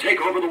plotted to take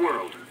over the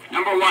world.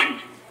 Number 1,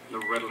 The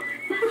Riddler.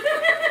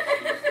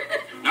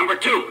 Number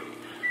 2,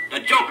 the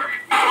Joker.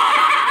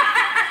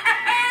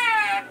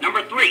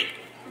 Number 3,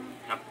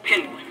 the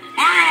Penguin.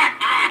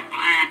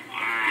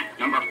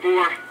 Number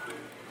 4,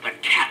 the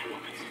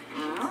Catwoman.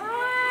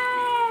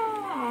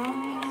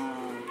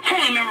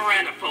 Holy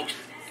memoranda, folks.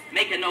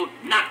 Make a note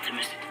not to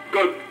miss it.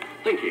 Good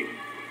thinking,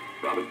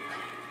 Robin.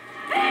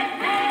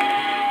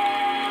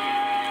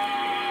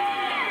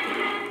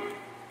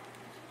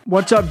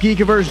 What's up,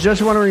 Geekiverse?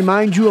 Just want to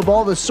remind you of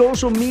all the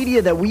social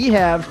media that we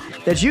have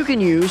that you can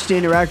use to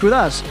interact with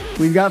us.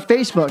 We've got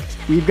Facebook,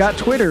 we've got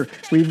Twitter,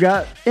 we've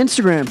got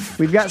Instagram,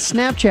 we've got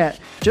Snapchat.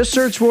 Just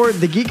search for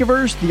the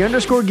Geekiverse, the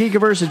 _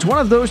 Geekiverse. It's one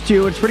of those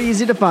two. It's pretty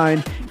easy to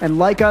find. And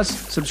like us,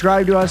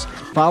 subscribe to us,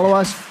 follow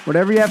us,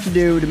 whatever you have to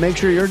do to make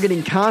sure you're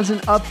getting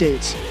constant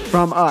updates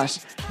from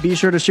us. Be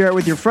sure to share it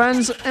with your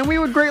friends, and we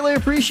would greatly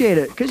appreciate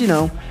it because,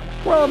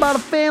 we're all about a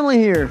family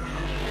here.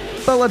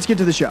 But let's get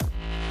to the show.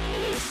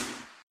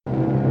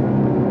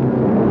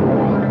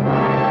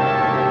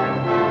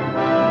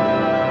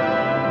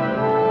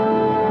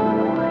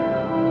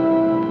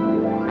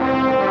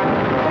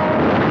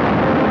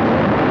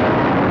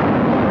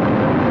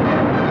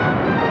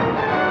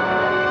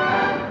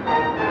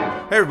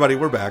 Hey everybody,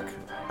 we're back.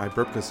 I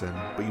burped this in,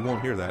 but you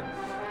won't hear that.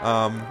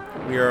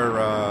 We are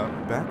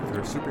back with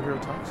our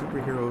superhero talk,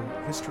 superhero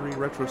history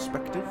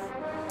retrospective.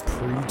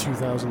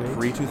 Pre-2008.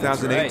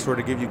 Pre-2008, right. sort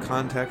of give you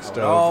context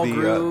all of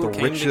the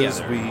came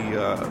riches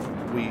together.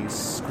 we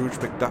Scrooge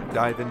McDuck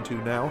dive into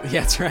now.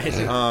 Yeah, that's right.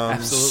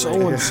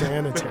 Absolutely. So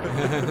insanitary.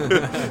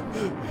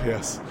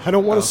 Yes. I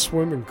don't want to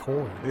swim in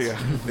coins. Yeah.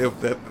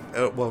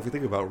 Well, if you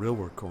think about real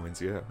world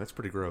coins, yeah, that's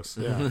pretty gross.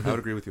 Yeah. I would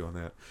agree with you on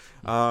that.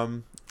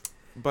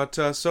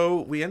 But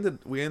so we ended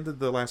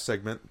the last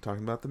segment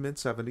talking about the mid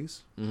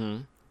 70s,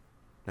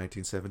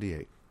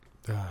 1978.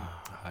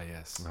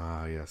 Yes.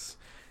 Yes.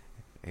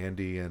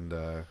 Andy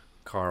and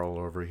Carl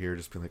over here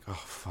just being like, oh,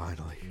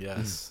 finally,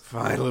 Yes.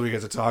 finally we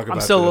get to talk about.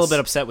 I'm still this. a little bit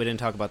upset we didn't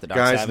talk about the Doc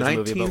Guys, Savage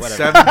movie, but whatever.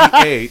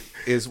 1978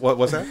 is what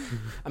was that?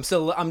 I'm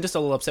just a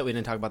little upset we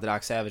didn't talk about the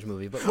Doc Savage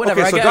movie, but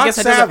whatever. Okay, so I Doc guess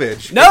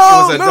Savage.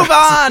 No, move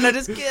on. I'm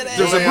just kidding.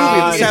 There's a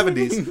movie in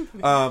the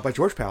 70s by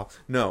George Powell.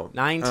 No,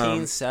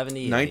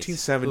 1978.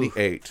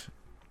 1978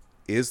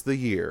 is the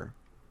year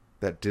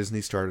that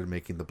Disney started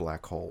making the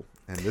Black Hole.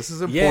 And this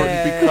is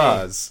important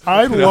because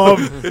I love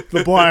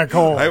the Black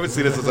Hole. I haven't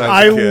seen it since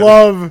I was a kid.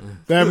 love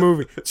that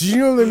movie. Did you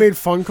know they made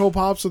Funko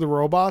Pops of the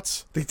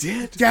robots? They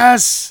did.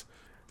 Yes.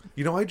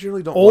 I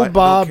generally don't Old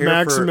Bob, care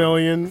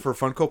Maximilian. for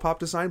Funko Pop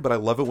design, but I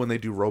love it when they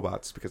do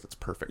robots because it's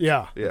perfect.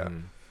 Yeah. Yeah.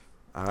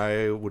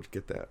 I would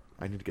get that.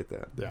 I need to get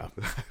that. Yeah.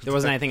 There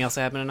wasn't anything else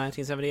that happened in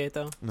 1978,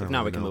 though? No, If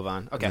not, we no. can move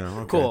on. Okay, No,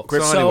 okay. cool.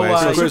 So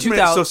anyway, so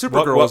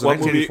Supergirl was in What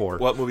 1984.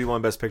 movie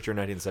won Best Picture in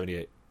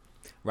 1978?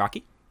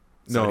 Rocky?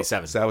 No,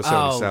 77. that was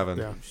 77.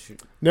 Yeah.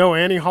 No,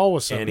 Annie Hall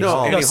was 77.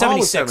 No, Annie Hall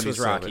 76 was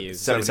 77. Rocky.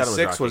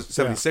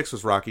 76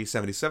 was Rocky.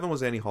 77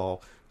 was Annie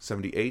Hall.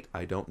 78,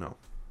 I don't know.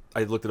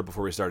 I looked it up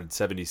before we started.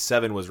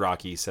 77 was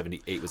Rocky.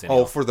 78 was Annie Oh,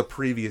 Hall. for the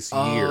previous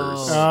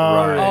years.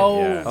 Right. Oh,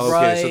 yeah. Okay,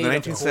 right. so the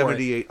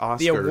 1978 Oscars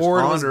The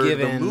award was honored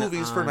given the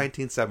movies for on-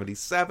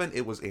 1977.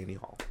 It was Annie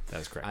Hall.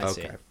 That's correct. I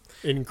see. Okay.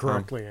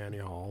 Incorrectly Annie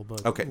Hall,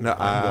 but Okay,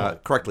 no,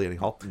 correctly, Annie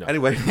Hall. No.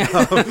 Anyway,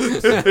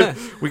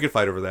 we could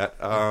fight over that.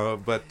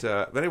 But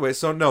anyway,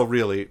 so no,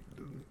 really,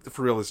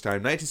 for real this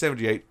time,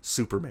 1978,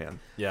 Superman.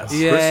 Yes.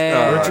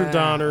 Yeah. Richard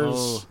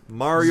Donner's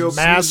Mario Puzo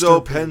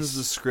masterpiece. pens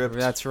the script.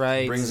 That's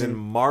right. Brings in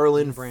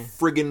Marlon Bran-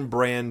 friggin'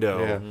 Brando.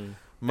 Yeah. as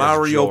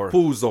Mario Jor.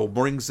 Puzo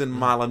brings in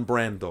Marlon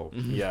Brando.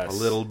 Yes.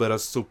 A little bit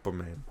of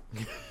Superman.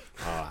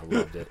 Oh, I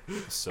loved it.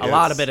 So A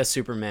lot of bit of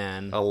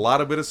Superman. A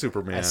lot of bit of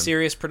Superman. A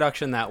serious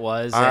production that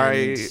was. I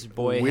And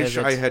boy, wish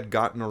has I it- had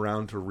gotten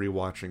around to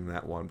rewatching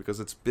that one because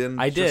it's been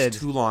I just did.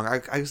 too long.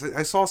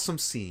 I saw some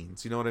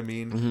scenes, you know what I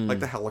mean? Mm-hmm. Like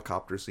the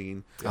helicopter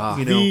scene. Ah.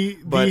 You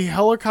know, the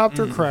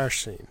helicopter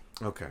crash scene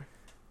okay.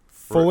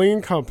 fully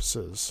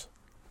encompasses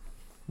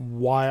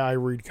why I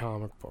read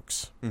comic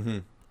books,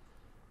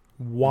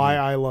 why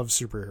I love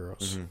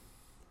superheroes,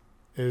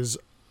 is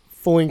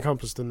fully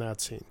encompassed in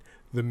that scene.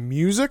 The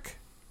music,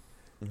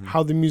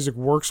 how the music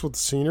works with the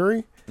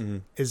scenery,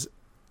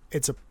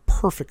 it's a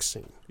perfect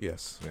scene.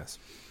 Yes. Yes.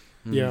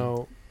 You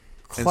know,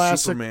 And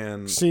classic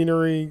Superman-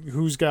 scenery.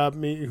 Who's got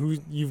me? Who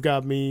you've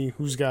got me?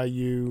 Who's got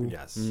you?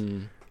 Yes.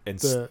 And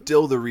The-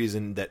 still the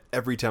reason that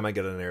every time I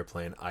get on an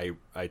airplane,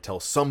 I tell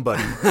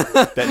somebody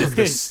that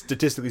it's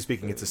statistically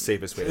speaking, it's the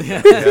safest way to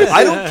go.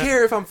 I don't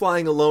care if I'm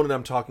flying alone and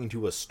I'm talking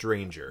to a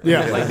stranger.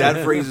 Yeah. Like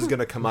that phrase is going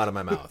to come out of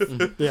my mouth.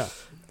 Yeah.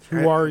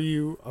 Who are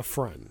you? A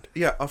friend.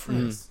 Yeah, a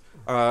friend.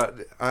 I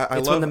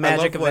It's love when the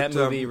magic of what, that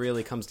movie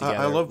really comes together.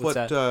 I love What's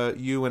what that?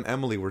 you and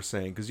Emily were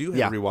saying because you had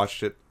Yeah.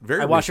 rewatched it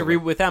very. I watched recently.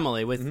 it with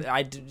Emily.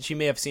 She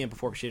may have seen it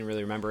before, but she didn't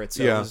really remember it.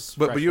 So it Yeah, was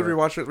but fresh you for her.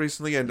 rewatched it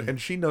recently,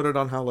 and she noted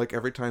on how like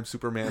every time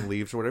Superman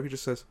leaves or whatever, he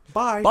just says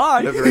bye,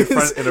 Bye. in a very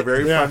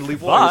friendly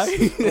voice.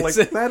 Bye. Like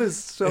that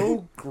is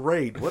so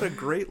great. What a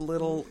great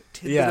little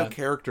tidbit Yeah. of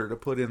character to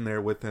put in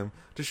there with him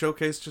to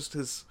showcase just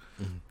his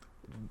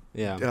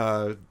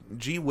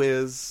gee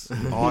whiz,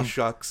 aw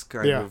shucks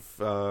kind Yeah.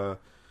 of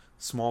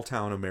small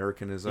town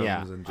Americanisms.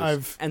 Yeah. And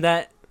just And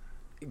that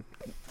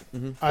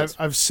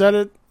I've said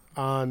it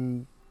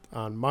on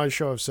my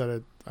show. I've said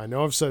it. I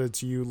know I've said it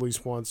to you at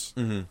least once.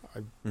 It's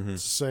a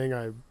saying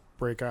I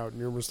break out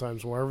numerous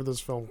times whenever this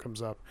film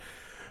comes up.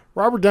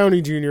 Robert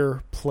Downey Jr.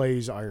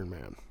 plays Iron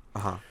Man.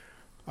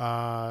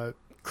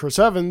 Chris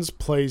Evans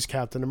plays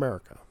Captain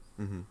America.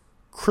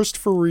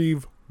 Christopher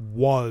Reeve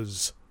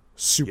was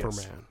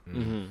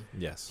Superman.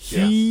 Yes.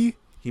 He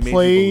he made you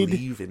played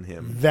believe in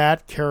him.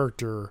 that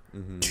character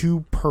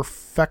to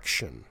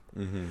perfection.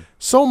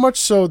 So much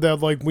so that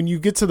like when you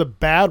get to the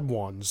bad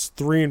ones,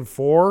 3 and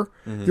 4,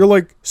 you're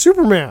like,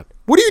 Superman,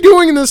 what are you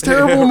doing in this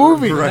terrible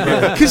movie?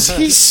 Because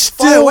he's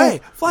still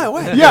Fly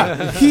away.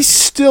 Yeah, he's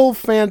still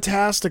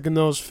fantastic in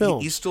those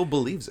films. He still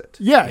believes it.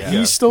 Yeah,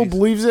 he still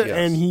believes it, yes.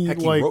 and he Heck,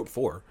 he like wrote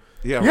 4.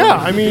 Yeah, yeah. right.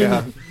 I mean,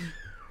 Yeah.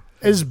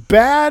 as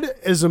bad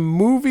as a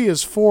movie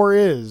as 4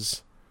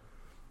 is,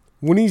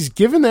 when he's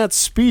given that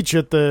speech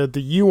at the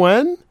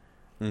UN,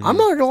 I'm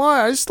not gonna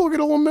lie, I still get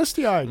a little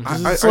misty eyed.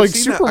 It's like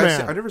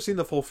Superman. I've never seen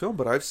the full film,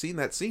 but I've seen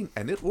that scene,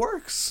 and it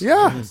works.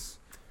 Yeah.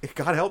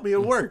 God help me,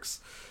 it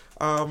works.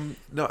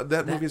 No,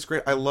 that movie is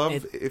great. I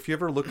love if you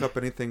ever look up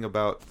anything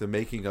about the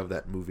making of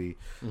that movie.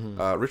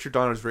 Richard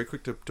Donner is very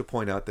quick to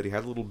point out that he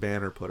had a little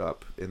banner put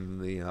up in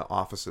the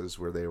offices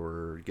where they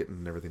were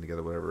getting everything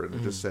together, whatever, and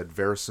it just said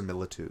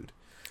verisimilitude.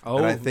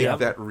 And I think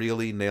that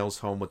really nails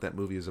home what that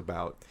movie is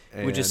about,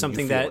 which is and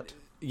something you feel that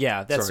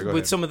it. that's Sorry, go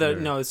with ahead. some of the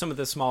Yeah. some of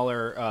the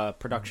smaller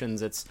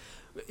productions. It's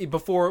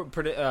before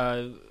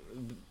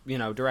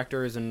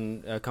directors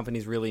and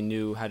companies really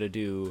knew how to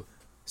do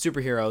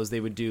superheroes. They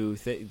would do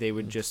they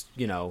would just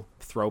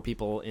throw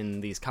people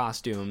in these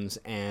costumes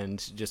and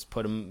just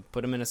put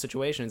them in a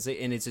situation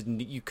and it's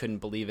you couldn't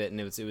believe it, and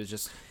it was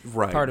just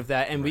part of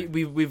that. And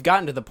we've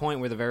gotten to the point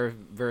where the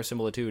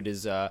verisimilitude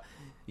is.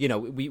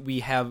 We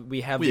have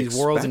these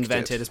worlds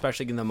invented,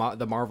 especially in the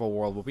Marvel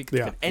world, where we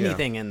could put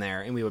anything in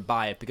there and we would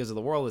buy it because of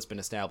the world that's been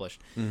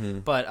established.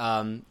 But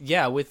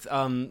with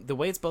the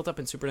way it's built up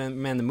in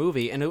Superman the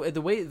movie, and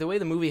the way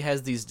the movie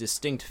has these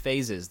distinct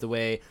phases, the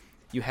way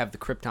you have the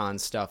Krypton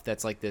stuff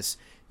that's like this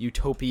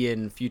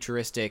utopian,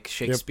 futuristic,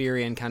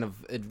 Shakespearean kind of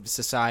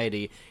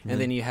society,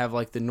 and then you have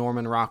like the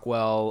Norman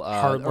Rockwell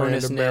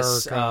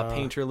earnestness,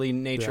 painterly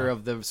nature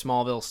of the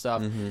Smallville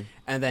stuff,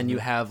 and then you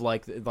have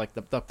like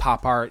the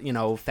pop art,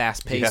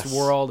 fast paced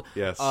world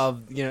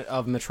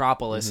of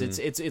Metropolis.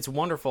 It's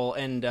wonderful,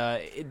 and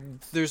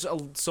there's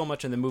so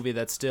much in the movie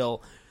that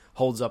still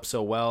holds up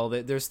so well.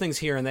 There's things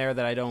here and there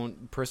that I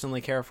don't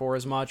personally care for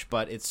as much,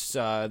 but it's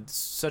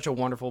such a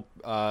wonderful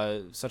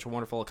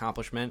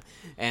accomplishment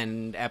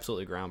and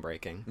absolutely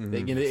groundbreaking.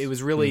 It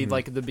was really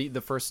like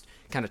the first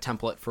kind of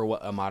template for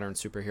what a modern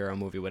superhero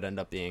movie would end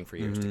up being for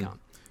years to come.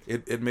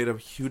 It made a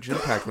huge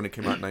impact when it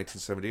came out in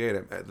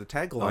 1978. The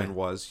tagline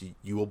was,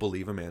 "You will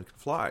believe a man can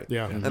fly."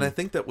 Yeah. And I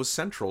think that was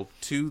central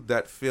to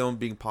that film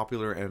being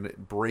popular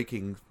and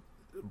breaking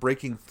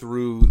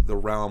through the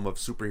realm of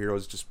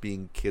superheroes just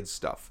being kids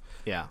stuff.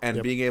 Yeah.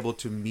 And being able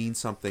to mean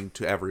something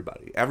to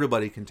everybody.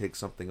 Everybody can take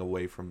something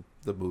away from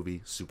the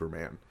movie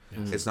Superman.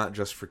 It's not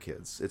just for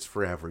kids. It's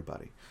for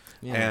everybody.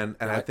 Yeah. And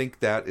I think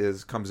that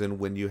comes in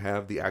when you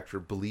have the actor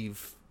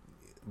believe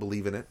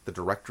in it, the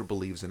director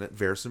believes in it,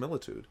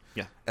 verisimilitude.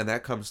 Yeah. And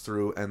that comes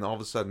through, and all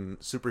of a sudden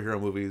superhero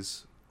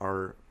movies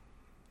are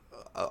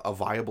a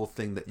viable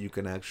thing that you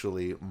can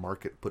actually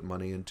market, put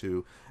money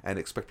into, and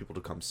expect people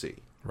to come see.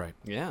 Right.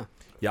 Yeah.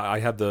 Yeah, I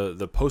had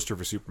the poster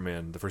for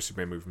Superman, the first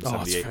Superman movie from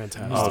 '78. It's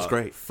fantastic. It's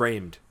great.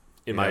 Framed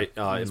in my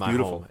It's my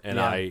beautiful. home, and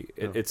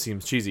it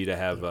seems cheesy to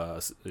have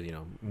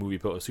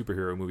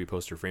superhero movie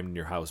poster framed in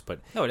your house, but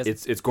No, it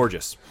isn't. it's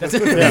gorgeous. It's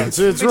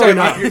really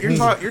not.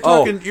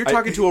 You're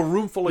talking to a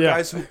room full of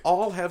guys who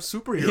all have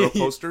superhero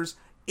posters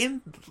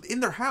in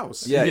their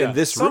house. In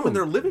this room. Some in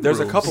their living There's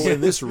rooms. a couple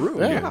in this room.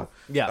 Yeah.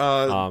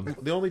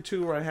 The only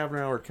two I have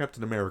now are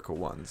Captain America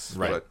ones.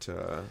 Right. But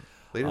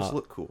they just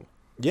look cool.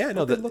 Yeah,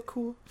 no, They look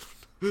cool.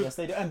 Yes,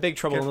 they do. And Big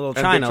Trouble in Little And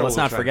Big China. Trouble Let's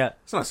in not China. forget.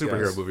 It's not a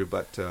superhero Yes. movie,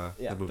 but the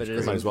but movie's it great.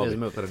 is Might as well it is be. a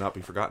movie. Let it not be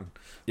forgotten.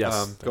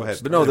 Yes. Go ahead.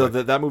 But no,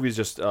 Anyway. that movie is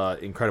just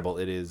incredible.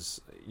 It is.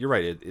 You're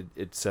right.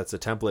 It sets a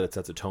template. It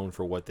sets a tone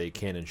for what they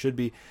can and should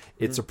be.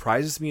 It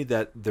surprises me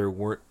that there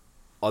weren't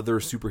other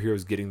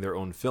superheroes getting their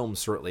own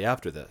films shortly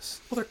after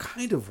this. Well, there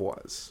kind of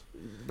was.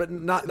 But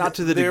not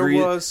to the There degree.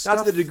 was Not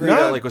to the stuff degree that-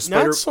 that like with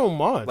Spider. Not so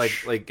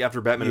much. Like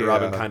after Batman and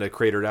Robin Yeah. kind of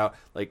cratered out.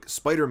 Like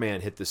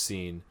Spider-Man hit the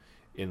scene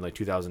in like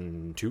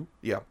 2002.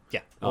 Yeah.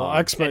 Yeah. Well,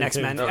 X-Men.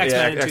 X-Men. came-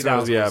 X-Men in X-Men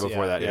was, 2000s,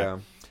 before that. Yeah.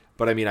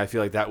 But I mean, I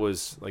feel like that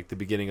was like the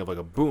beginning of like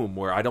a boom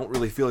where I don't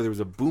really feel like there was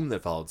a boom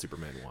that followed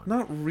Superman 1.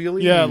 Not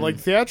really. Yeah, like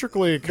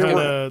theatrically, it kind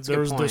were- of a there good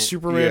was the point.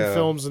 Superman Yeah.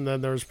 films, and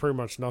then there was pretty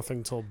much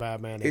nothing till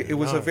Batman. It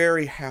was a 89.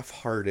 very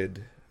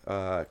half-hearted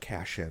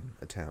cash-in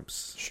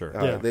attempts. Sure.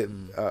 Yeah.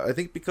 I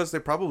think because they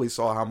probably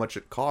saw how much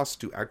it cost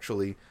to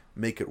actually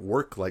make it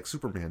work like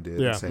Superman did,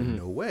 Yeah. and said,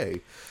 "No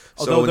way."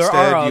 Although so there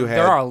instead, are you had,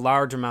 there are a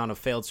large amount of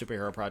failed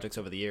superhero projects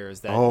over the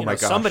years that Oh my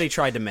gosh. somebody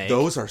tried to make.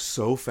 those are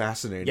so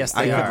fascinating. Yes,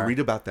 I they could are. read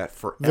about that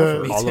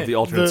forever. All of the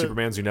alternate The-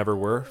 Supermans who never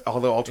were. All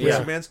the alternate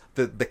Yeah. Supermans,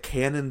 the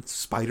canon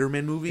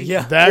Spider-Man movie.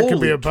 Yeah. That could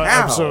Holy be a cow.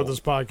 episode of this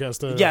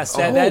podcast. Yes,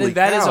 that Holy is a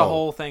cow.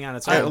 whole thing on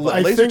its I, own.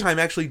 I Laser think- Time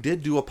actually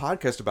did do a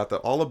podcast about that,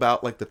 all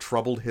about like the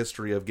troubled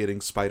history of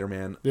getting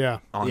Spider-Man Yeah.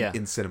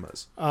 in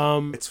cinemas.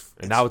 And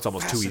now it's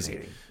almost too easy.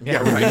 fascinating. Yeah,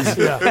 right.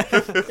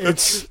 Yeah,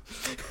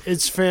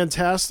 it's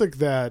fantastic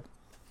that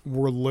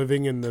we're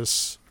living in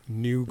this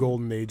new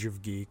golden age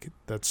of geek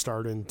that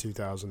started in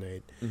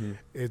 2008. Mm-hmm.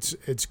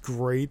 It's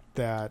great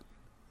that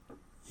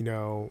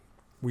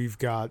we've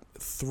got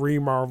 3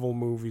 Marvel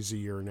movies a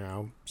year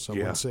now. Some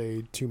Yeah. would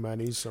say too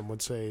many. Some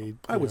would say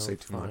I would say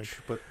too fine. much,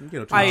 but two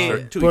But each their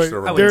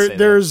I own. wouldn't say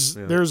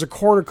that. There's a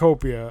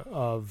cornucopia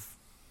of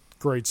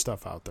great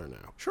stuff out there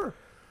now. Sure.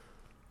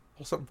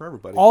 Well, something for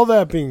everybody. All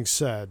that being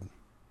said,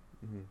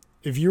 Mm-hmm.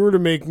 if you were to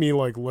make me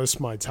like list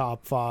my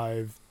top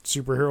 5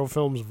 superhero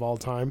films of all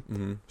time,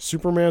 Mm-hmm.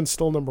 Superman's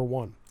still number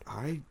 1.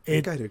 I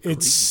think I'd agree.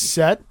 It's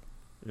set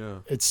Yeah.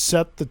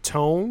 the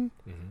tone,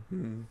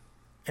 Mm-hmm.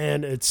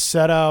 and it's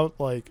set out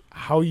like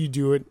how you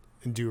do it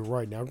and do it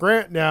right.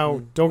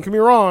 Now, don't get me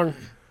wrong,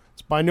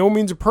 it's by no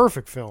means a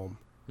perfect film.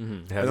 It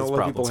I has know its a lot of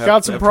problems. people It's have,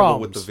 got some have trouble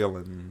problems. with the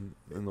villain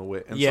in the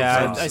way. And Yeah,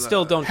 sometimes- I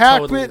still don't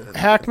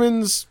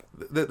Hackman's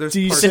There's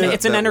Decent. parts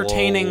It's an that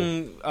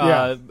entertaining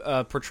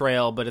Yeah.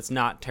 portrayal, but it's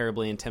not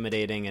terribly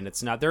intimidating, and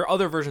it's not. There are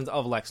other versions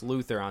of Lex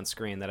Luthor on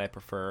screen that I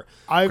prefer.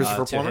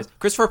 Christopher to Plummer? his.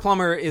 Christopher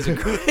Plummer is a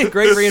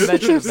great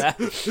reinvention of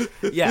that.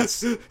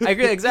 Yes, I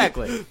agree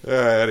exactly.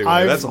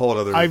 anyway, that's a whole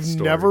other I've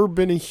story. never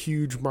been a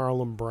huge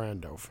Marlon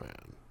Brando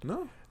fan.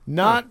 No.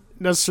 Not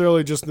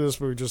necessarily just in this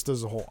movie, just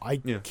as a whole.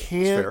 Yeah.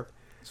 Can't.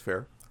 It's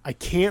fair. I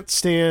can't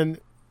stand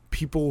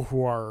people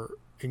who are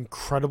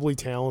incredibly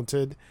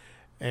talented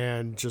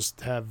and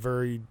just have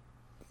very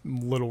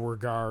little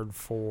regard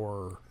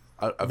for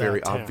A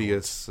very talent.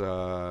 obvious,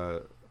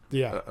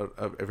 yeah.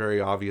 a very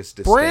obvious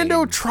disdain.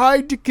 Brando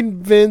tried to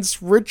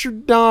convince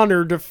Richard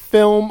Donner to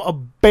film a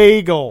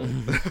bagel.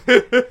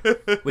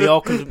 We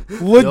all could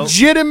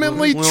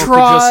Legitimately we all could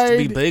tried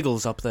just be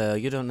bagels up there.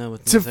 You don't know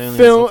what to those aliens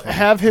look like.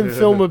 have him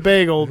film a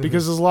bagel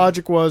because his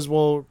logic was,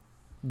 well,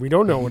 we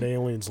don't know what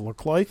aliens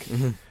look like.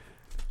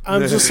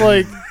 I'm just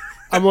like,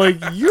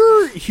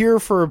 you're here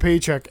for a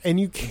paycheck, and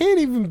you can't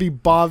even be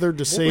bothered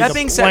to say That the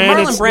being said,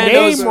 Marlon planet's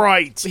Brando's name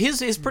right.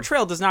 His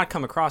portrayal does not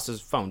come across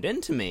as phoned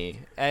in to me.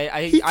 He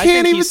I can't think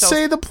even he's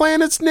say the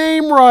planet's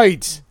name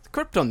right.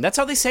 Krypton. That's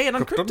how they say it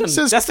on Krypton. It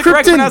says That's the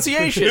correct Krypton.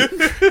 pronunciation.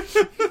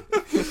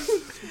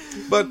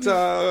 But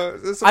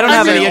I don't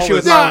have any issue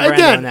with Marlon Brando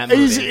again, in that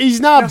movie. he's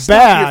not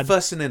bad.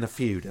 fussing and a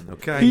feuding,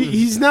 okay?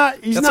 He's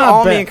not. He's That's not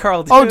all bad. me and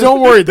Carl do. Oh,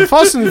 don't worry. The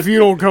fuss and the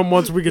feud will come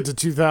once we get to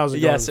 2000.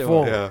 Yes, going it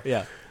will. forward. Yeah.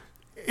 Yeah.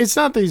 It's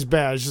not that he's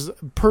bad. It's just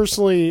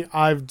personally,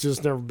 I've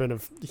just never been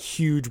a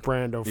huge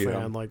Brando fan,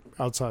 Yeah. like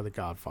outside of The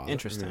Godfather.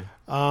 Interesting.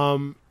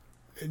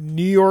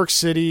 New York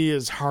City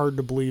is hard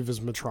to believe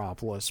is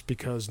Metropolis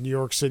because New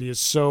York City is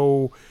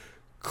so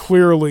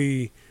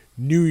clearly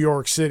New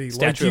York City.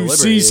 Statue like of you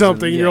Liberty see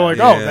something, and you're like,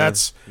 oh,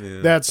 that's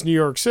New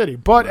York City.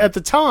 But at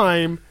the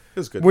time,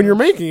 when you're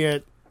making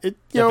it,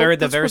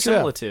 the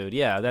verisimilitude.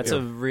 Yeah, that's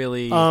a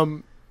really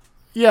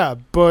yeah,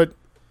 but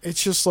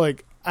it's just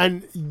like,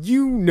 and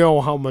you know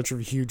how much of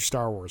a huge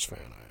Star Wars fan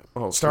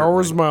I am. Star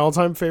Wars is my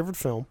all-time favorite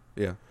film.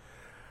 Yeah.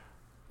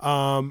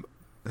 As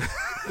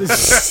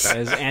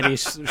Andy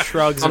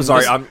shrugs. I'm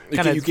sorry. Kind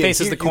of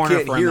faces the corner.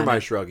 You can't hear my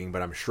shrugging,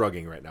 but I'm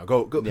shrugging right now.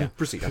 Go. Yeah.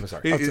 Proceed. I'm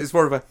sorry. It's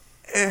more of a.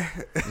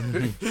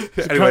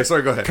 Anyway,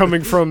 sorry. Go ahead.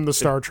 Coming from the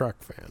Star Trek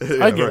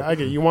fan, I get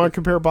it. You want to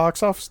compare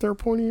box office to their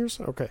point of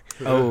years? Okay.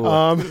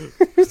 Oh.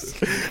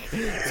 It's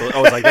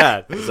like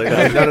that. It's like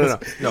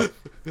that. No.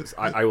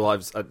 I will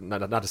have not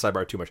to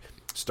sidebar too much.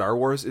 Star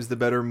Wars is the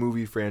better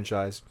movie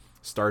franchise.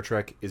 Star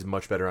Trek is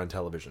much better on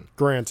television.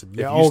 Granted.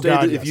 Yeah.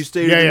 If you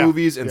stay to the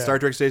movies and Star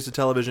Trek stays to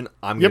television,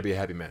 I'm going to be a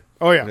happy man.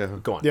 Oh, yeah.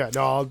 Go on. Yeah,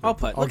 no,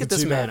 Look at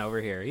this man over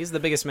here. He's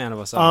the biggest man of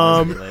us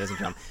all, ladies and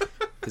gentlemen.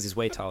 Because he's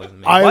way taller than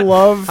me.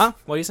 Love... Huh?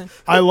 What are you saying?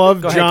 I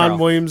love John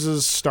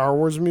Williams' Star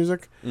Wars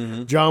music.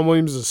 Mm-hmm. John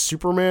Williams'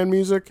 Superman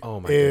music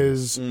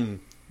is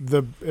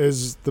the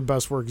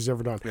best work he's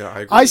ever done. Yeah, I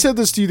agree. I said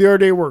this to you the other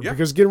day at work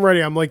because getting ready,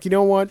 I'm like, you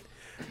know what?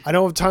 I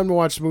don't have time to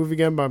watch the movie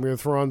again, but I'm going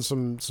to throw on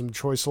some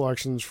choice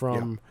selections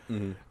from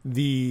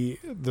the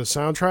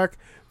soundtrack.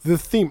 The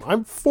theme.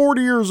 I'm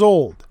 40 years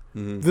old.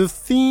 Mm-hmm. The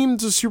theme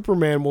to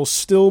Superman will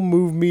still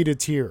move me to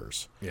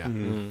tears. Yeah.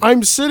 Mm-hmm.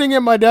 I'm sitting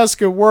at my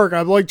desk at work.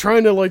 I'm like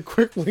trying to like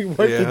quickly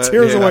wipe the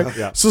tears away.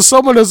 Yeah. So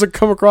someone doesn't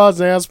come across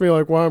and ask me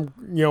like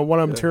what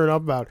I'm tearing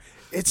up about.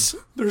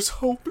 There's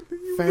hope in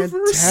the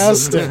universe.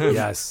 Fantastic.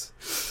 Yes.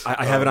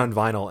 I have it on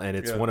vinyl, and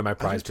it's one of my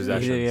prized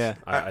possessions. Yeah.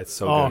 It's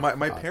so good.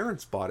 My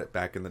parents bought it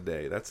back in the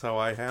day. That's how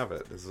I have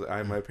it.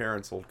 My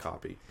parents' old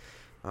copy.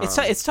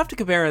 It's tough to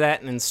compare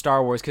that and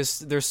Star Wars because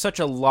there's such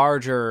a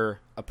larger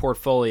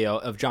portfolio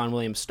of John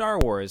Williams Star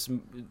Wars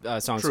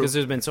songs because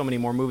there's been so many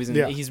more movies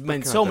and he's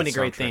been so many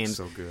great themes.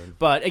 So good.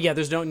 But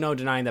there's no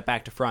denying that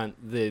back to front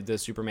the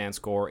Superman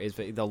score is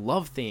the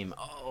love theme.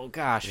 Oh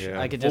gosh,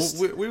 I could just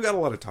we've got a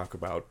lot to talk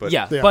about. But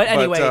but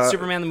anyway,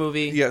 Superman the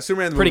movie. Yeah,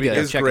 Superman the movie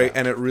is great,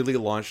 and it really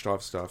launched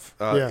off stuff.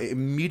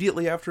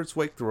 Immediately after its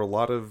wake, there were a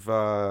lot of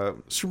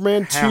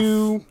Superman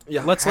 2.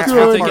 Yeah, let's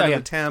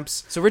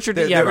attempts. So Richard,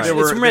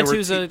 Superman 2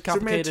 is a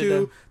complicated.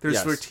 Superman 2.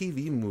 There's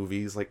TV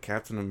movies like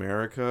Captain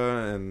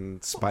America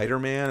and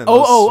Spider-Man.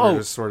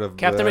 And sort of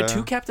Captain America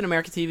 2 Captain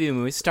America TV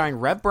movies starring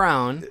Reb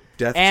Brown.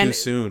 Death Too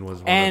Soon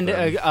was one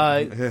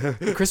of them.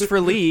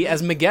 Christopher Lee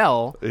as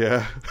Miguel.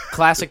 Yeah.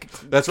 Classic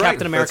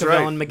Captain America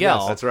villain Miguel.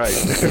 Yes, that's right.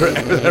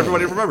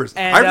 Everybody remembers.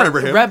 And, I remember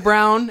him. Reb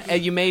Brown,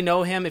 you may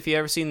know him if you've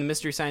ever seen the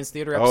Mystery Science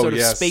Theater episode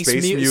of Space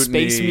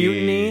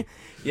Mutiny.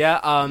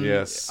 Yeah,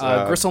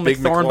 Gristle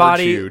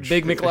McThornbody,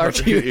 Big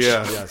McLarge.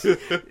 Yes.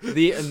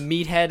 The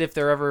meathead, if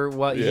there ever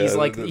was. He was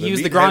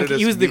the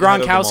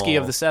Gronkowski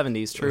of the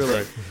 70s,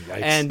 truly.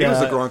 Right. And he was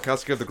the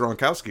Gronkowski of the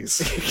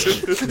Gronkowskis.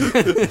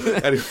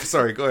 Anyway,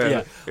 sorry, go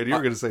ahead. And you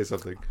were going to say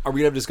something. Are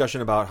we going to have a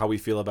discussion about how we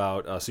feel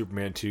about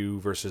Superman 2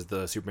 versus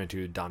the Superman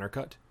 2 Donner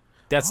cut?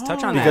 Let's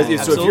touch on that.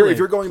 Because if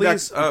you're going back,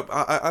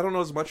 I don't know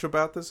as much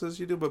about this as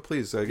you do, but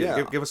please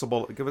give us some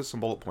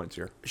bullet points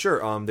here.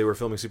 Sure. They were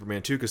filming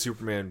Superman 2 because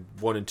Superman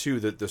 1 and 2,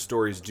 the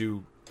stories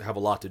do have a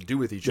lot to do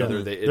with each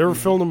other. They were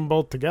filming them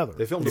both together.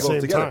 They filmed them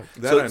both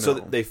together. So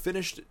they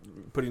finished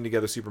putting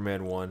together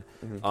Superman 1.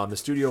 Mm-hmm. The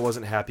studio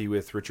wasn't happy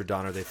with Richard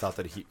Donner. They thought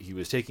that he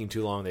was taking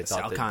too long. They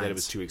thought that it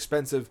was too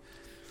expensive.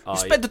 You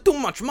spent too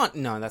much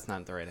money. No, that's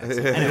not the right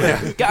answer.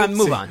 Anyway,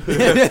 move on.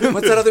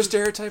 What's that other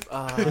stereotype?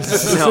 So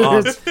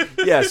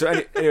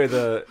anyway,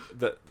 the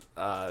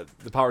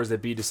powers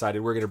that be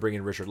decided we're going to bring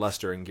in Richard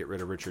Lester and get rid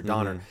of Richard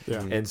Donner.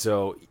 Mm-hmm. And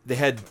so they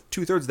had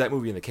 2/3 of that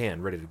movie in the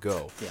can, ready to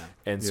go. Yeah.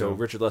 And so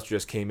Richard Lester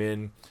just came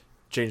in,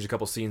 changed a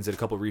couple scenes, did a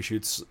couple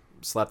reshoots,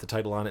 slapped the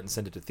title on it, and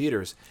sent it to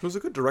theaters. He was a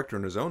good director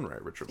in his own right,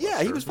 Richard Lester.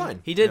 Yeah, he was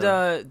fine. He did.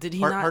 Did he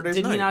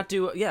not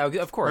do? Yeah,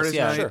 of course.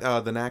 Hard Day's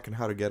Night, The Knack and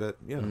How to Get It.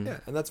 Yeah, yeah,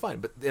 and that's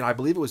fine. But I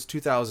believe it was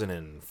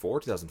 2004,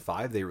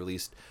 2005. They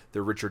released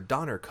the Richard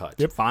Donner cut.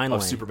 Yep, finally.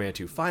 Of Superman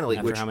 2. Finally,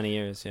 after how many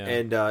years? Yeah,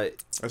 and I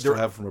still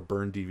have from a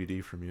burned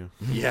DVD from you.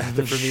 Yeah,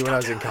 from me when I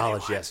was in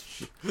college.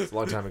 Yes, it's a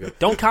long time ago.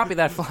 Don't copy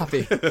that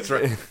floppy. That's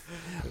right.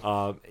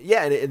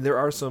 And there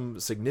are some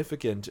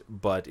significant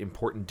but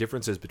important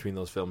differences between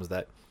those films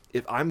that.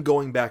 If I'm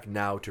going back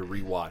now to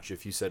rewatch,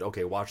 if you said,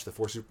 okay, watch the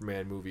 4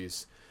 Superman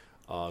movies,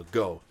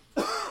 go,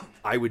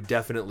 I would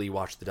definitely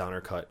watch the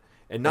Donner cut.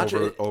 And not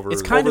over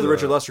the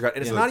Richard Lester cut.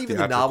 And it's not even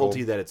the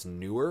novelty that it's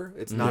newer.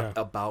 It's not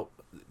about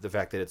the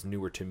fact that it's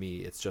newer to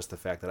me. It's just the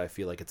fact that I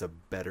feel like it's a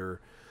better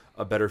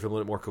film, a little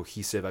bit more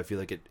cohesive. I feel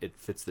like it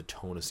fits the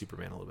tone of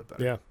Superman a little bit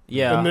better. Yeah.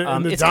 Yeah.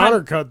 And the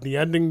Donner cut, the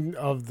ending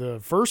of the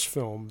first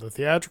film, the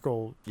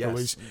theatrical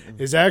release,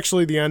 is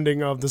actually the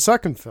ending of the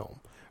second film.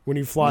 When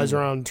he flies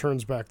around and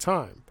turns back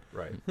time.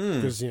 Right.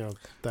 Because, that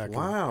can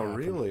happen.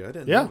 Really? I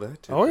didn't know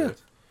that. Oh, yeah.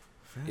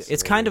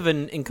 It's kind of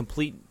an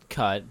incomplete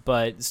cut,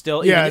 but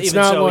still, Yeah, even, it's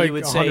even not so, like you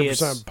would say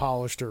 100%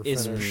 polished or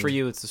it's finished. for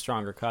you. It's the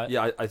stronger cut.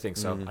 Yeah, I think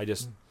so.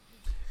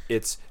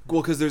 It's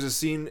cool because there's a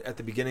scene at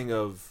the beginning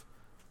of,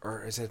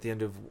 or is it at the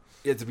end of?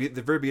 Yeah, it's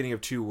the very beginning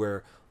of 2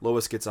 where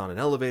Lois gets on an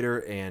elevator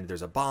and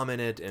there's a bomb in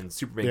it, and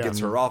Superman gets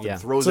her off and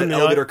throws that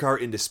elevator car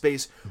into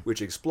space,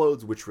 which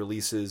explodes, which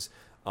releases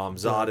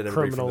Zod and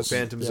everybody from the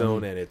Phantom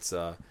Zone, and it's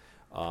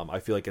I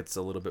feel like it's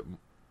a little bit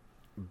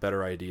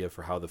better idea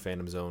for how the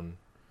Phantom Zone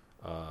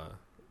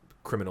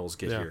criminals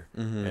get here,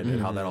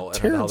 and how that all.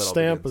 Terrence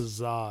Stamp begins.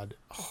 is Zod.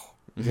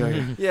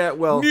 Yeah,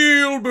 well,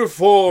 kneel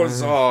before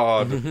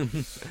Zod.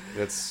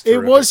 That's It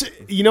terrific. was,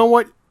 you know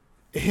what?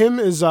 Him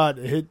as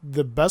Zod,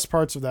 the best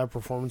parts of that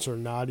performance are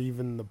not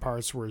even the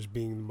parts where he's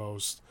being the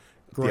most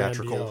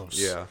theatrical. grandiose.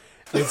 Yeah.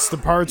 It's the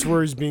parts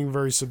where he's being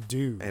very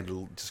subdued.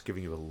 And just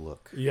giving you a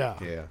look. Yeah.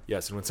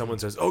 yes, and when someone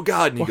says, "Oh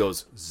God," and he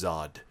goes,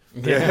 "Zod,"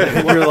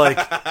 and we're like,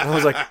 and I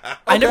was like,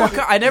 I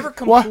never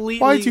completely.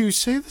 Why do you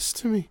say this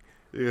to me?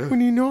 Yeah.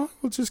 When you know I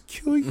will just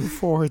kill you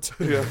for it.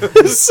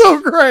 It's so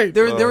great.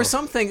 There was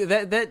something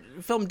that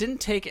film didn't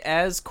take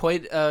as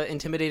quite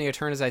intimidating a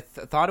turn as I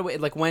thought it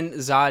would. Like when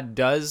Zod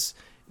does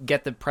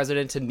get the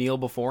president to kneel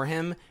before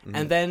him,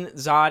 and then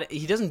Zod,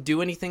 he doesn't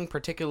do anything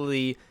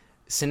particularly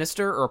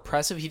sinister or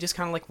oppressive. He just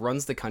kind of like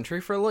runs the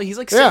country for a little. He's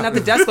like sitting at the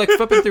desk, like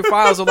flipping through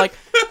files. I'm like,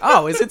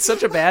 oh, is it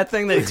such a bad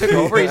thing that he took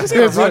over? He just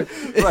kind of run.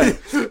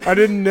 Right. I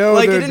didn't know.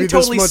 Like it there'd didn't be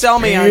totally this much sell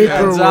me on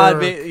paperwork.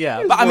 Zod.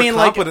 Yeah, but I mean,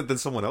 more like, competent than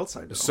someone else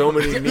I know. so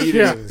many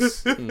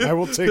meetings. I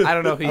will take. I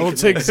don't know who I will you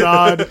take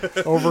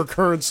Zod over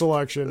current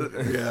selection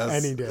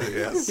any day.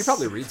 Yes. He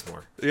probably reads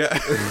more. Yeah.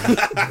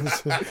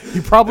 He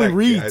probably That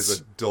reads.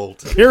 guy's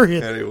adult.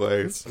 Period.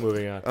 Anyways.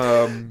 Moving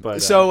on.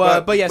 but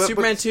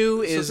Superman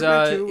 2 is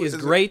Superman 2 is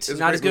great. is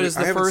Not a as great good as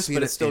movie. I the haven't first, seen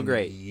but it it's still in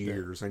great.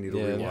 Years. I need to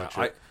Yeah.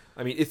 rewatch it.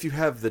 I mean, if you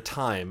have the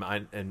time,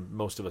 and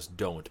most of us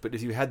don't, but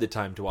if you had the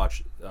time to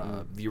watch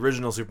the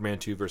original Superman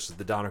 2 versus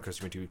the Donner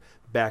Superman 2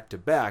 back to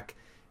back,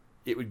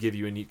 it would give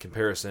you a neat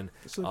comparison.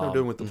 It's like they're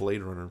doing with the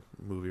Blade Runner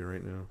movie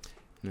right now.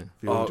 Yeah.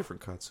 Viewing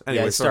different cuts.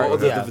 Anyway,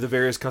 the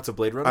various cuts of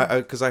Blade Runner.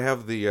 Because I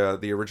have the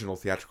original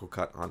theatrical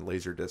cut on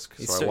Laserdisc,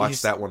 so I watched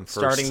He's that one first.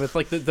 starting with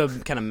like the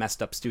kind of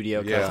messed up studio.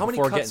 Yeah. cut How many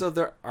before cuts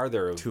getting- are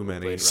there? Of Too many.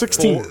 Blade Runner?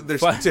 16.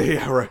 There's, But-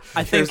 yeah, right.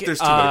 I think there's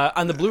too many.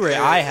 on the Blu-ray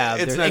I have,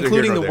 It's there's- neither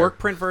including here the nor work there.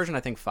 print version, I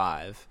think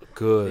 5.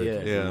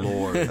 Good. Yeah.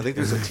 Lord. I think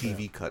there's a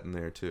TV cut in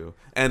there too.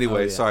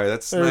 Anyway, Oh, yeah. sorry,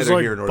 that's There's, neither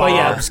like, here nor But there.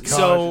 yeah, Bob's cut.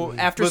 so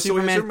after But so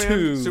Superman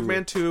 2,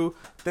 Superman 2,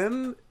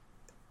 then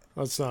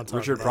Let's not talk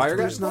Richard about Pryor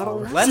that. guys not all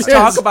right? let's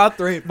Yes. talk about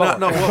 3 and 4.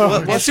 no,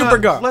 let's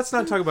Supergirl. not, let's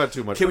not talk about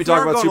too much. Can we We're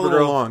talk about going a little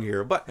Supergirl? long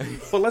here, but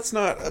let's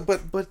not.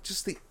 But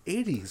just the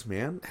 80s,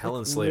 man.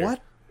 Helen Slater. What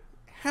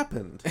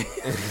happened?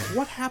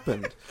 What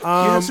happened? You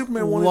had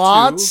Superman 1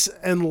 Lots and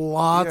 2. and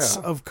lots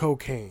Yeah. of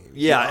cocaine.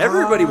 Yeah,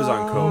 everybody was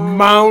on coke.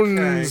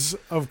 Mountains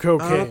of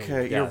cocaine.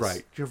 Okay, you're Yes.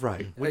 right. You're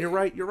right. When you're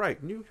right, you're right.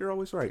 You're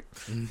always right.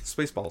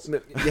 Spaceballs.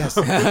 Yes.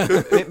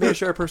 May I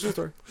share a personal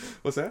story?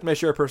 What's that? May I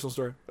share a personal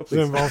story? Does it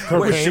involve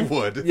Wish you cocaine?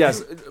 would.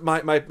 Yes, my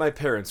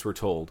parents were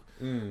told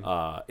in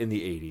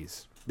the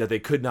 80s that they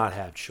could not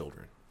have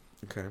children.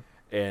 Okay.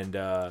 And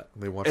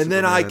They watched and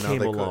then Superman I and now came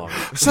they could. along.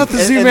 It's not the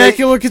And they-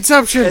 Immaculate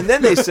Conception. And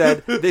then they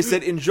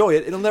said, enjoy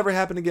it. It'll never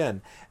happen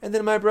again. And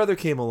then my brother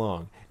came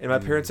along, and my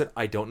parents said,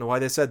 I don't know why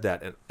they said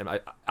that. And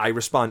I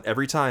respond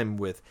every time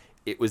with,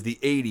 it was the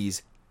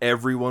 80s.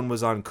 Everyone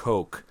was on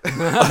coke for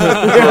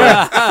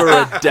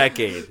a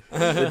decade.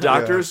 The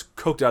doctors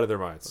coked out of their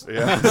minds.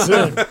 Yeah.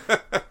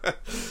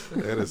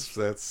 That's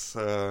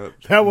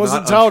That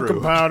wasn't not talcum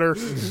untrue. powder.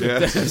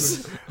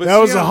 Yes. But That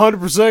was yeah,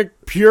 100%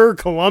 pure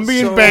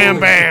Colombian Bam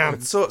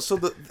Bam. So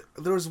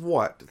there was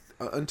what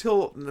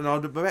until no,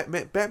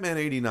 Batman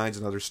 '89 is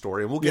another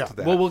story, and we'll get Yeah. to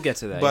that. Well, we'll get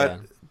to that. But yeah.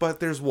 but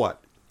there's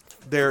what.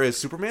 There is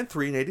Superman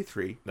 3 in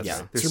 83.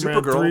 Yeah. There's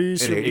Superman Supergirl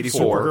 3, in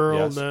 84. Supergirl,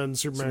 yes. and then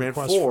Superman, Superman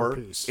Quest 4 for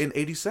Peace. in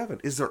 87.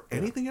 Is there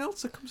anything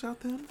else that comes out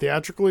then?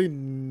 Theatrically,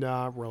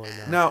 not really.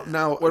 No.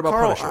 Now, What about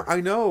Carl? Punisher?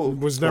 I know It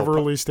was never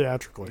released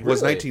theatrically. It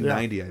was Really?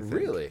 1990, I think.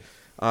 Really?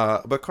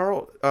 But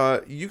Carl,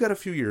 you got a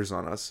few years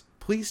on us.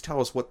 Please tell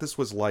us what this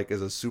was like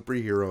as a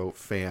superhero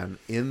fan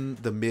in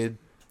the mid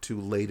to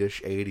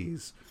late-ish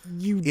 80s.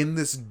 In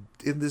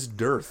this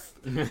dearth.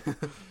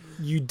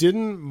 You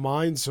didn't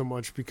mind so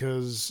much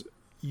because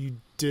you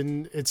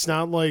didn't. It's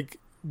not like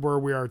where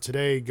we are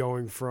today,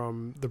 going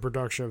from the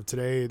production of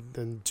today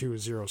then to a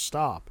zero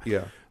stop.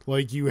 Yeah.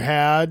 Like you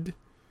had.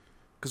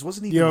 Because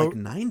wasn't You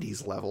even know, like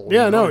 90s level.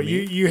 Yeah, you know no, what I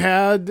mean? you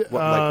had What, like,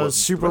 what the rest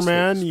of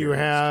Superman, the you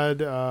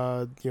experience.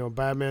 had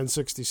Batman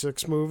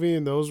 66 movie,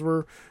 and those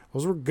were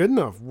good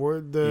enough.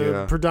 The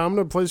Yeah.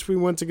 predominant place we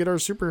went to get our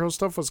superhero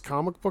stuff was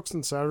comic books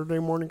and Saturday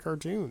morning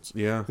cartoons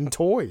Yeah. and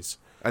toys.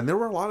 And there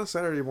were a lot of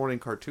Saturday morning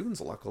cartoons,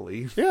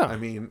 luckily. Yeah. I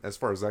mean, as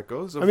far as that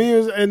goes. I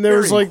mean, and there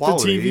was like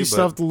quality, the TV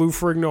stuff, the Lou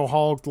Ferrigno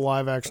Hulk, the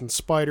live action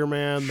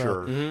Spider-Man,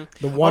 Sure.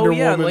 the Wonder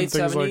Woman, late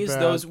things 70s, like that.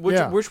 those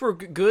which were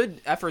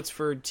good efforts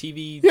for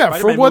TV. Yeah,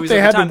 Spider-Man for what movies they at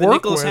the had time. to The work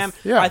Nicholas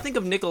with. Yeah. I think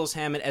of Nicholas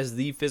Hammond as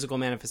the physical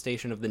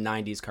manifestation of the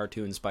 '90s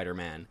cartoon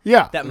Spider-Man.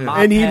 Yeah, that mop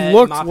and he head,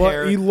 looked mop like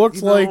hair. he looked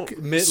You know, like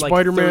like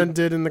Spider-Man third-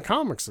 did in the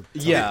comics. At the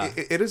time. Yeah,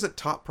 it is a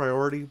top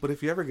priority, but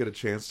if you ever get a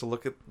chance to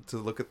look at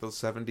those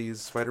 70s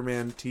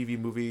Spider-Man TV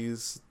movies,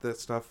 that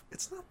stuff,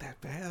 it's not that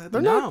bad.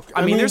 They're no. not.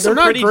 I mean, there's they're some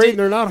not pretty great.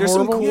 They're not there's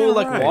horrible. some cool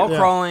like Right. wall Yeah.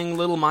 crawling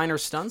little minor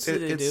stunts that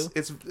they do.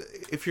 It's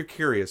if you're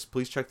curious,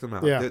 please check them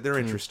out. Yeah. They're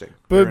interesting.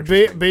 But They're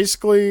interesting.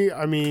 basically,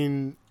 I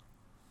mean,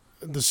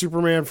 the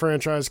Superman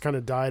franchise kind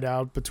of died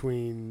out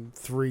between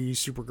 3,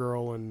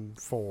 Supergirl, and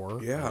 4.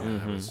 Yeah.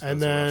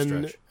 And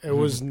then it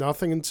was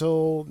nothing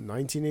until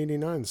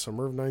 1989,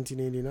 summer of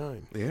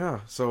 1989.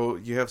 Yeah. So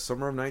you have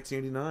summer of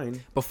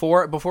 1989.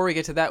 Before we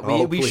get to that,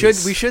 Oh, we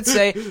please. should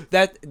say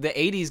that the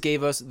 '80s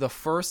gave us the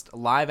first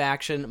live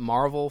action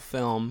Marvel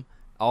film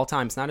all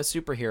time. It's not a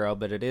superhero,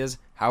 but it is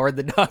Howard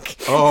the Duck.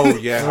 Oh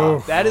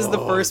yeah. That is the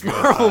first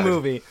Marvel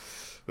movie.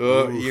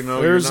 You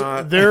know, There's you're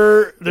not,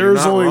 there's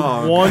not only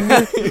wrong. one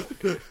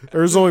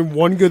there's only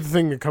one good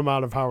thing to come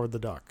out of Howard the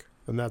Duck,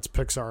 and that's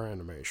Pixar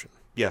animation.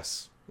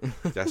 Yes.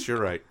 Yes, you're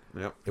right.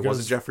 Yep. It Because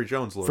wasn't Jeffrey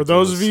Jones. Lord For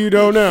those of you who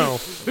don't know,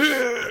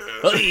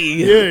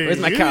 Where's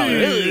my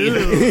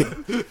collar?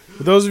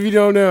 for those of you who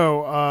don't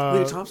know,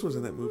 Lady Thompson was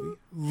in that movie.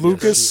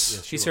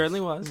 Lucas She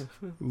certainly was.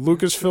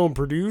 Lucasfilm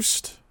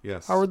produced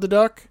Yes. Howard the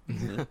Duck.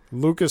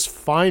 Lucas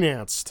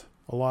financed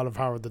a lot of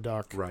Howard the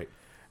Duck. Right.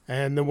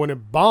 And then when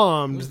it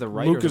bombed, He was the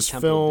writer of the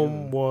Temple of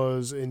Lucasfilm Doom.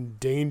 was in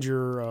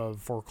danger of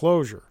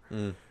foreclosure.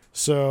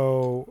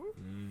 So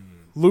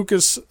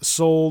Lucas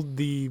sold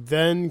the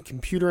then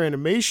computer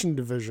animation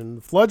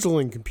division,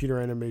 fledgling computer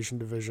animation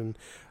division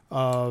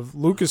of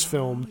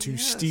Lucasfilm to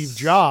Steve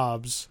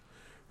Jobs,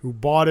 who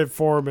bought it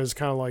for him as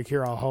kind of like,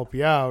 here, I'll help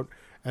you out.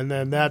 And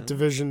then that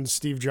division,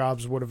 Steve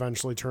Jobs, would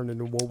eventually turn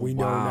into what we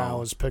know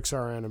now as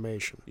Pixar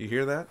Animation. You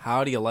hear that?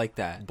 How do you like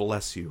that?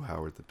 Bless you,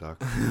 Howard the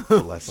Duck.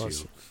 Bless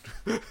you.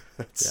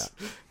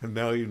 And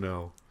now you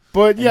know.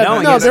 But yeah, No,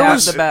 no, he's there half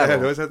was the battle.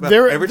 Yeah, always had that.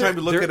 There- every time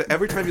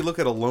you look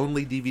at a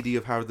lonely DVD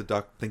of Howard the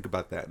Duck, think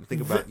about that and think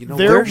about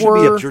there should be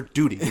were- your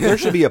duty. There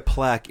should be a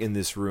plaque in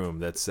this room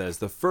that says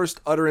the first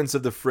utterance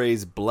of the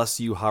phrase "Bless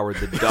you, Howard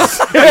the Duck"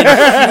 in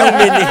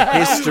human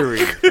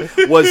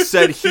history was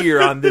said here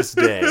on this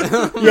day.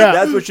 Yeah.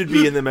 That's what should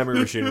be in the memory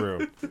machine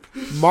room.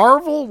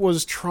 Marvel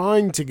was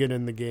trying to get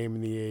in the game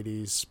in the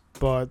 80s,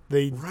 but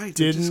they Right,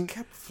 they just didn't.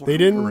 kept They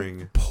floundering.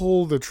 didn't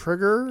pull the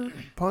trigger,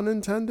 pun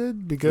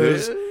intended,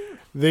 because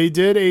they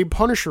did a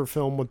Punisher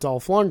film with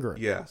Dolph Lundgren.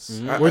 Yes,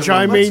 Which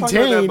I let's talk about that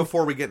maintain-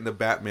 before we get into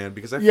Batman,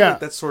 because I feel Yeah, like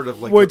that's sort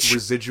of like which the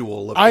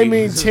residual of I 80s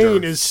maintain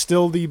stuff. is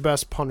still the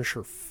best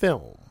Punisher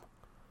film.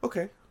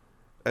 Okay.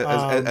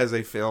 As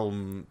a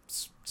film,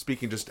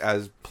 speaking just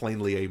as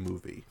plainly a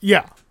movie.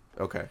 Yeah,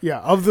 Okay. yeah.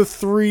 Of the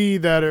 3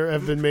 that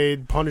have been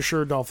made,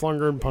 Punisher, Dolph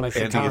Lundgren, Punisher,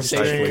 Andy Tom is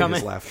Station stifling Stain, coming.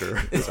 his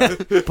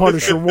laughter.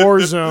 Punisher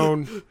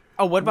Warzone.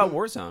 Oh, what about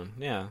Warzone?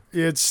 Yeah.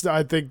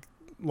 I think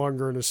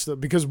Lundgren is still,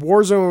 because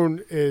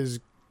Warzone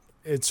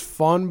it's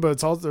fun, but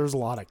it's also there's a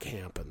lot of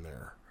camp in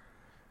there.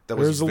 That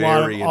was There's a lot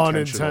of very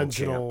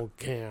unintentional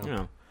camp. You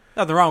know,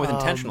 nothing wrong with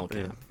intentional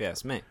camp.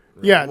 Yes, me.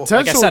 Yeah, Well,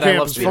 intentional like I said, I camp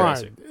love is Speed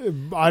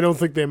fine. I don't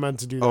think they meant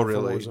to do that. Oh, for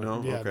really? Warzone.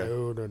 No? Yeah, Okay.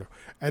 no.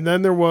 And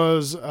then there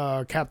was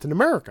Captain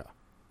America.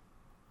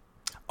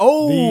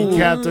 Oh, The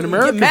Captain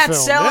America Matt film,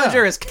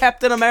 Salinger yeah. is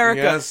Captain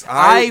America. Yes,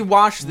 I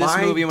watched this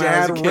my movie when I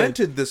was a dad kid.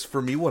 rented this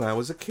for me when I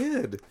was a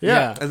kid.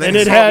 Yeah, And then and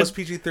he it saw it had was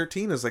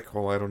PG-13. I was like,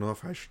 oh, I don't know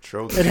if I should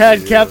show this. it had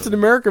to you. Captain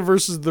America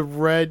versus the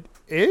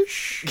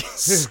Red-ish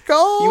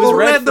skull. He was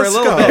red for a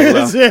little bit.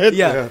 That's it.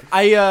 Yeah,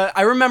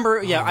 I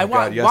remember. Yeah, I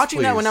God, yes,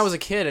 watching that please. when I was a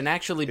kid and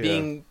actually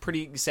being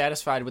pretty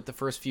satisfied with the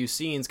first few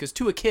scenes, because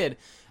to a kid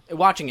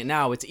watching it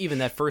now, it's even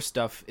that first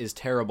stuff is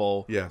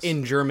terrible. Yes.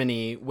 In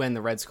Germany, when the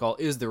Red Skull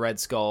is the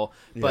Red Skull,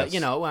 but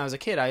Yes. when I was a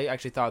kid, I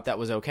actually thought that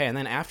was okay, and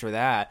then after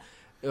that,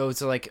 it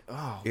was like,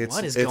 oh,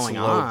 what is it's going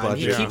low on?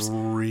 Budget. He keeps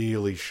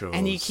really shows.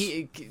 and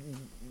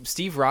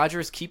Steve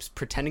Rogers keeps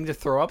pretending to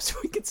throw up so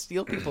he can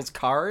steal people's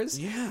cars.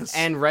 Yes.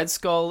 And Red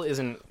Skull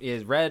is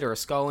red or a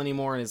skull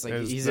anymore, and it's like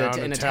Is he's now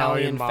an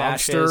Italian mobster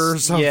fascist or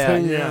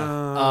something.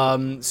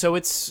 Yeah. So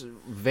it's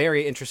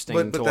very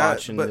interesting to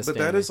watch in this but day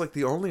that and is age. like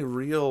the only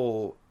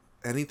real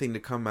anything to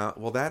come out.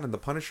 Well, that and the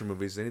Punisher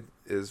movies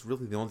is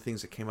really the only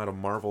things that came out of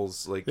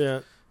Marvel's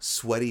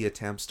sweaty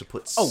attempts to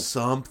put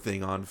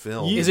something on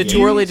film. Is it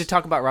too early to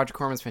talk about Roger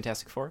Corman's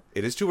Fantastic Four?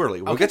 It is too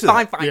early. We'll Okay, get to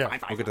fine. that.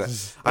 We'll get to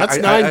that.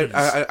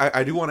 That's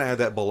I do want to add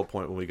that bullet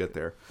point when we get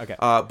there. Okay.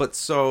 But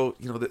so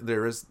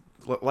there is,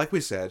 like we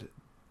said,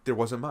 there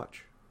wasn't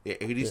much. The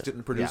 80s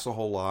didn't produce a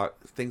whole lot.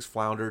 Things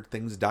floundered.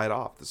 Things died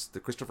off. The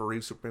Christopher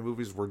Reeve Superman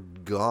movies were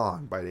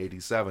gone by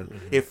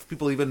 87, if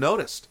people even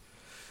noticed.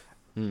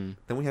 Then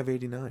we have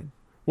 89.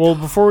 Well,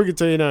 before we get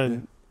to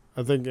 89,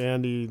 I think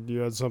Andy, you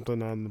had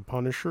something on the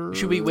Punisher.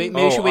 Should we wait?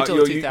 Maybe we should wait till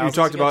the 2000s. You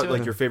talked to get about to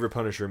like it? your favorite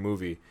Punisher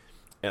movie.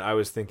 And I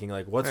was thinking,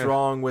 like, what's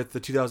wrong with the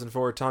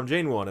 2004 Tom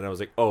Jane one? And I was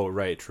like, oh,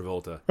 right,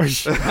 Travolta.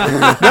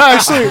 No,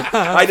 actually,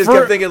 I just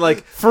kept thinking,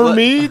 like... For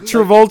me,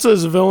 Travolta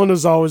as a villain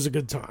is always a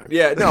good time.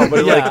 Yeah, no,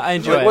 but Yeah, like... I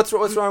enjoy like, it.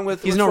 what's wrong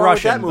with... He's what's no wrong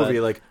Russian, with that movie?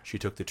 but- Like, she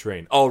took the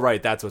train. Oh,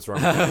 right, that's what's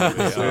wrong with that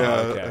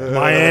movie. Okay.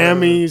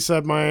 Miami,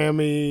 said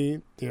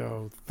Miami,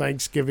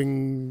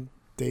 Thanksgiving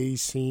Day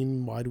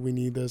scene. Why do we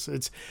need this?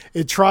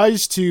 It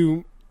tries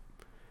to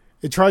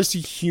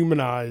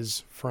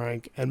humanize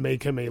Frank and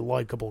make him a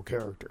likable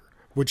character,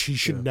 which he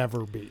should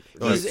never be.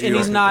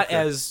 He's not.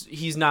 You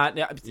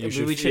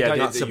should, We should yeah, tell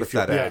you- not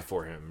sympathetic Yeah.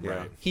 for him, Yeah.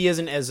 right? He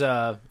isn't as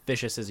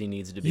vicious as he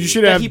needs to be. You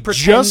should But have he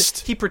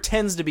just-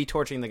 pretends to be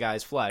torturing the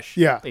guy's flesh.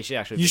 Yeah, They should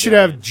actually. you be should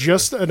doing have it.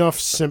 just enough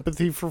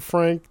sympathy for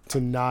Frank to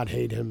not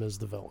hate him as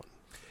the villain.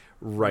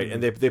 Right,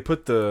 and they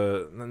put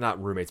the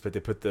not roommates, but they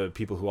put the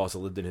people who also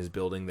lived in his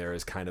building there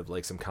as kind of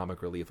like some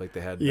comic relief. Like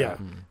they had that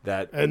And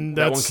that one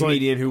that's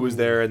comedian who was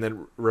there, and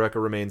then Rebecca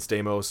Romaine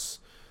Stamos.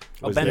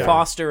 was Ben there.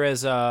 Foster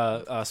as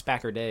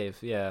Spacker Dave.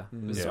 Yeah,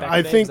 Was it Spacker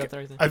I Dave? think Is that the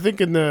right thing? I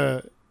think in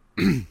the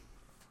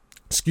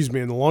excuse me,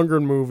 in the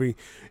Lundgren movie,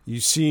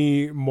 you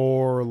see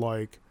more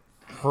like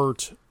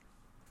hurt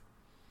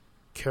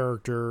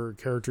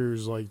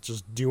characters like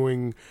just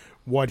doing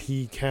what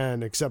he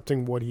can,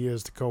 accepting what he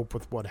is to cope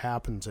with what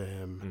happened to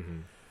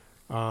him.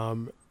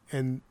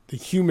 And the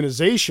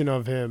humanization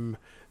of him,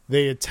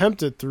 they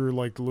attempted through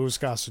like the Louis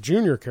Gossett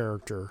Jr.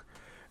 character,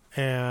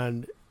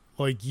 and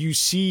like you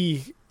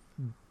see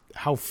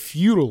how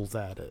futile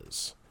that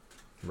is.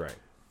 Right.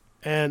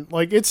 And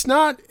like it's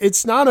not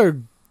a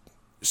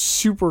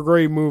super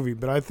great movie,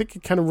 but I think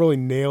it kind of really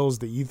nails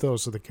the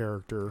ethos of the I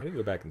character. need to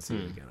go back and see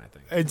it again. I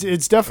think.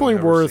 It's definitely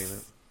I've never seen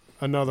worth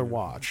another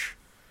watch.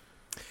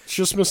 It's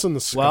just missing the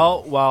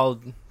skull. Well,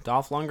 while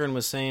Dolph Lundgren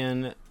was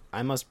saying,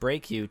 "I must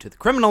break you to the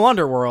criminal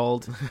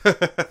underworld,"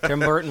 Tim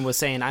Burton was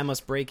saying, "I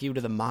must break you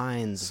to the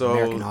minds of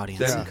American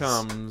audiences." Then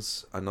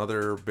comes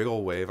another big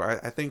old wave. I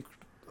think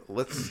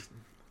let's.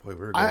 Boy,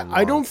 we're going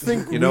I don't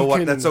think you know we what.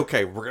 can- That's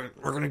okay. We're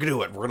gonna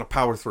do it. We're gonna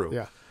power through.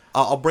 Yeah.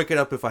 I'll break it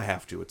up if I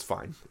have to. It's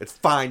fine. It's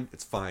fine.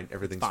 It's fine.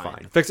 Everything's Fine.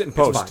 fine. Fix it in It's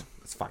post. fine.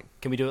 It's fine.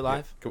 Can we do it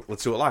live?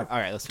 Let's do it live. All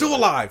right, let's do it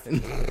live.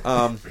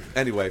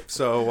 Anyway,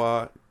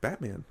 so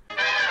Batman.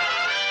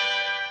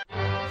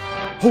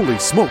 Holy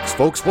smokes,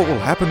 folks! What will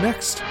happen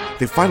next?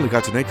 They finally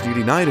got to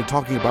 1989 and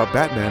talking about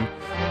Batman,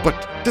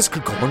 but this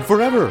could go on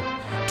forever.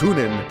 Tune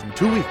in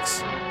 2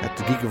 weeks at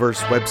the Geekiverse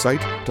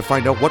website to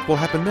find out what will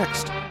happen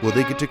next. Will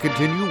they get to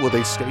continue? Will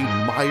they stay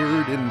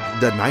mired in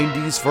the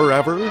 90s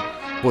forever?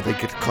 Will they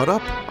get caught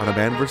up on a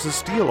Man vs.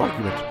 Steel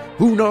argument?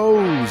 Who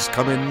knows?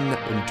 Come in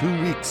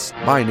 2 weeks.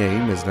 My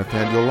name is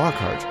Nathaniel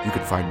Lockhart. You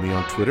can find me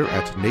on Twitter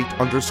at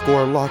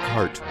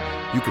Nate_Lockhart.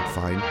 You can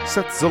find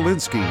Seth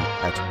Zielinski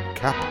at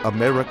Cap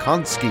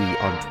Amerikanski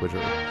on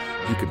Twitter.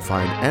 You can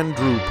find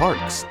Andrew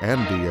Parks,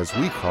 Andy as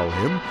we call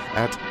him,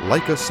 at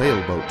Like a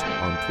Sailboat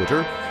on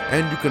Twitter.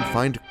 And you can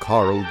find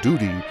Carl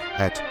Duty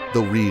at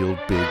The Real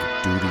Big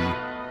Duty.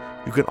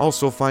 You can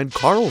also find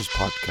Carl's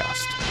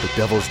podcast, The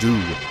Devil's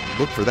Due.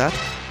 Look for that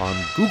on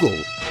Google.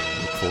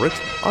 Look for it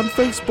on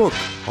Facebook,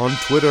 on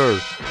Twitter.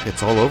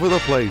 It's all over the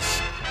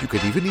place. You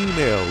can even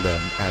email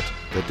them at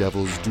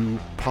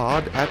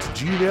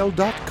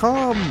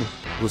thedevilsdupod@gmail.com.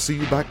 We'll see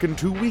you back in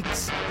 2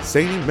 weeks.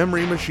 Same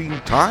Memory Machine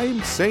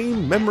time,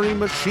 same Memory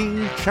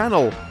Machine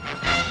channel.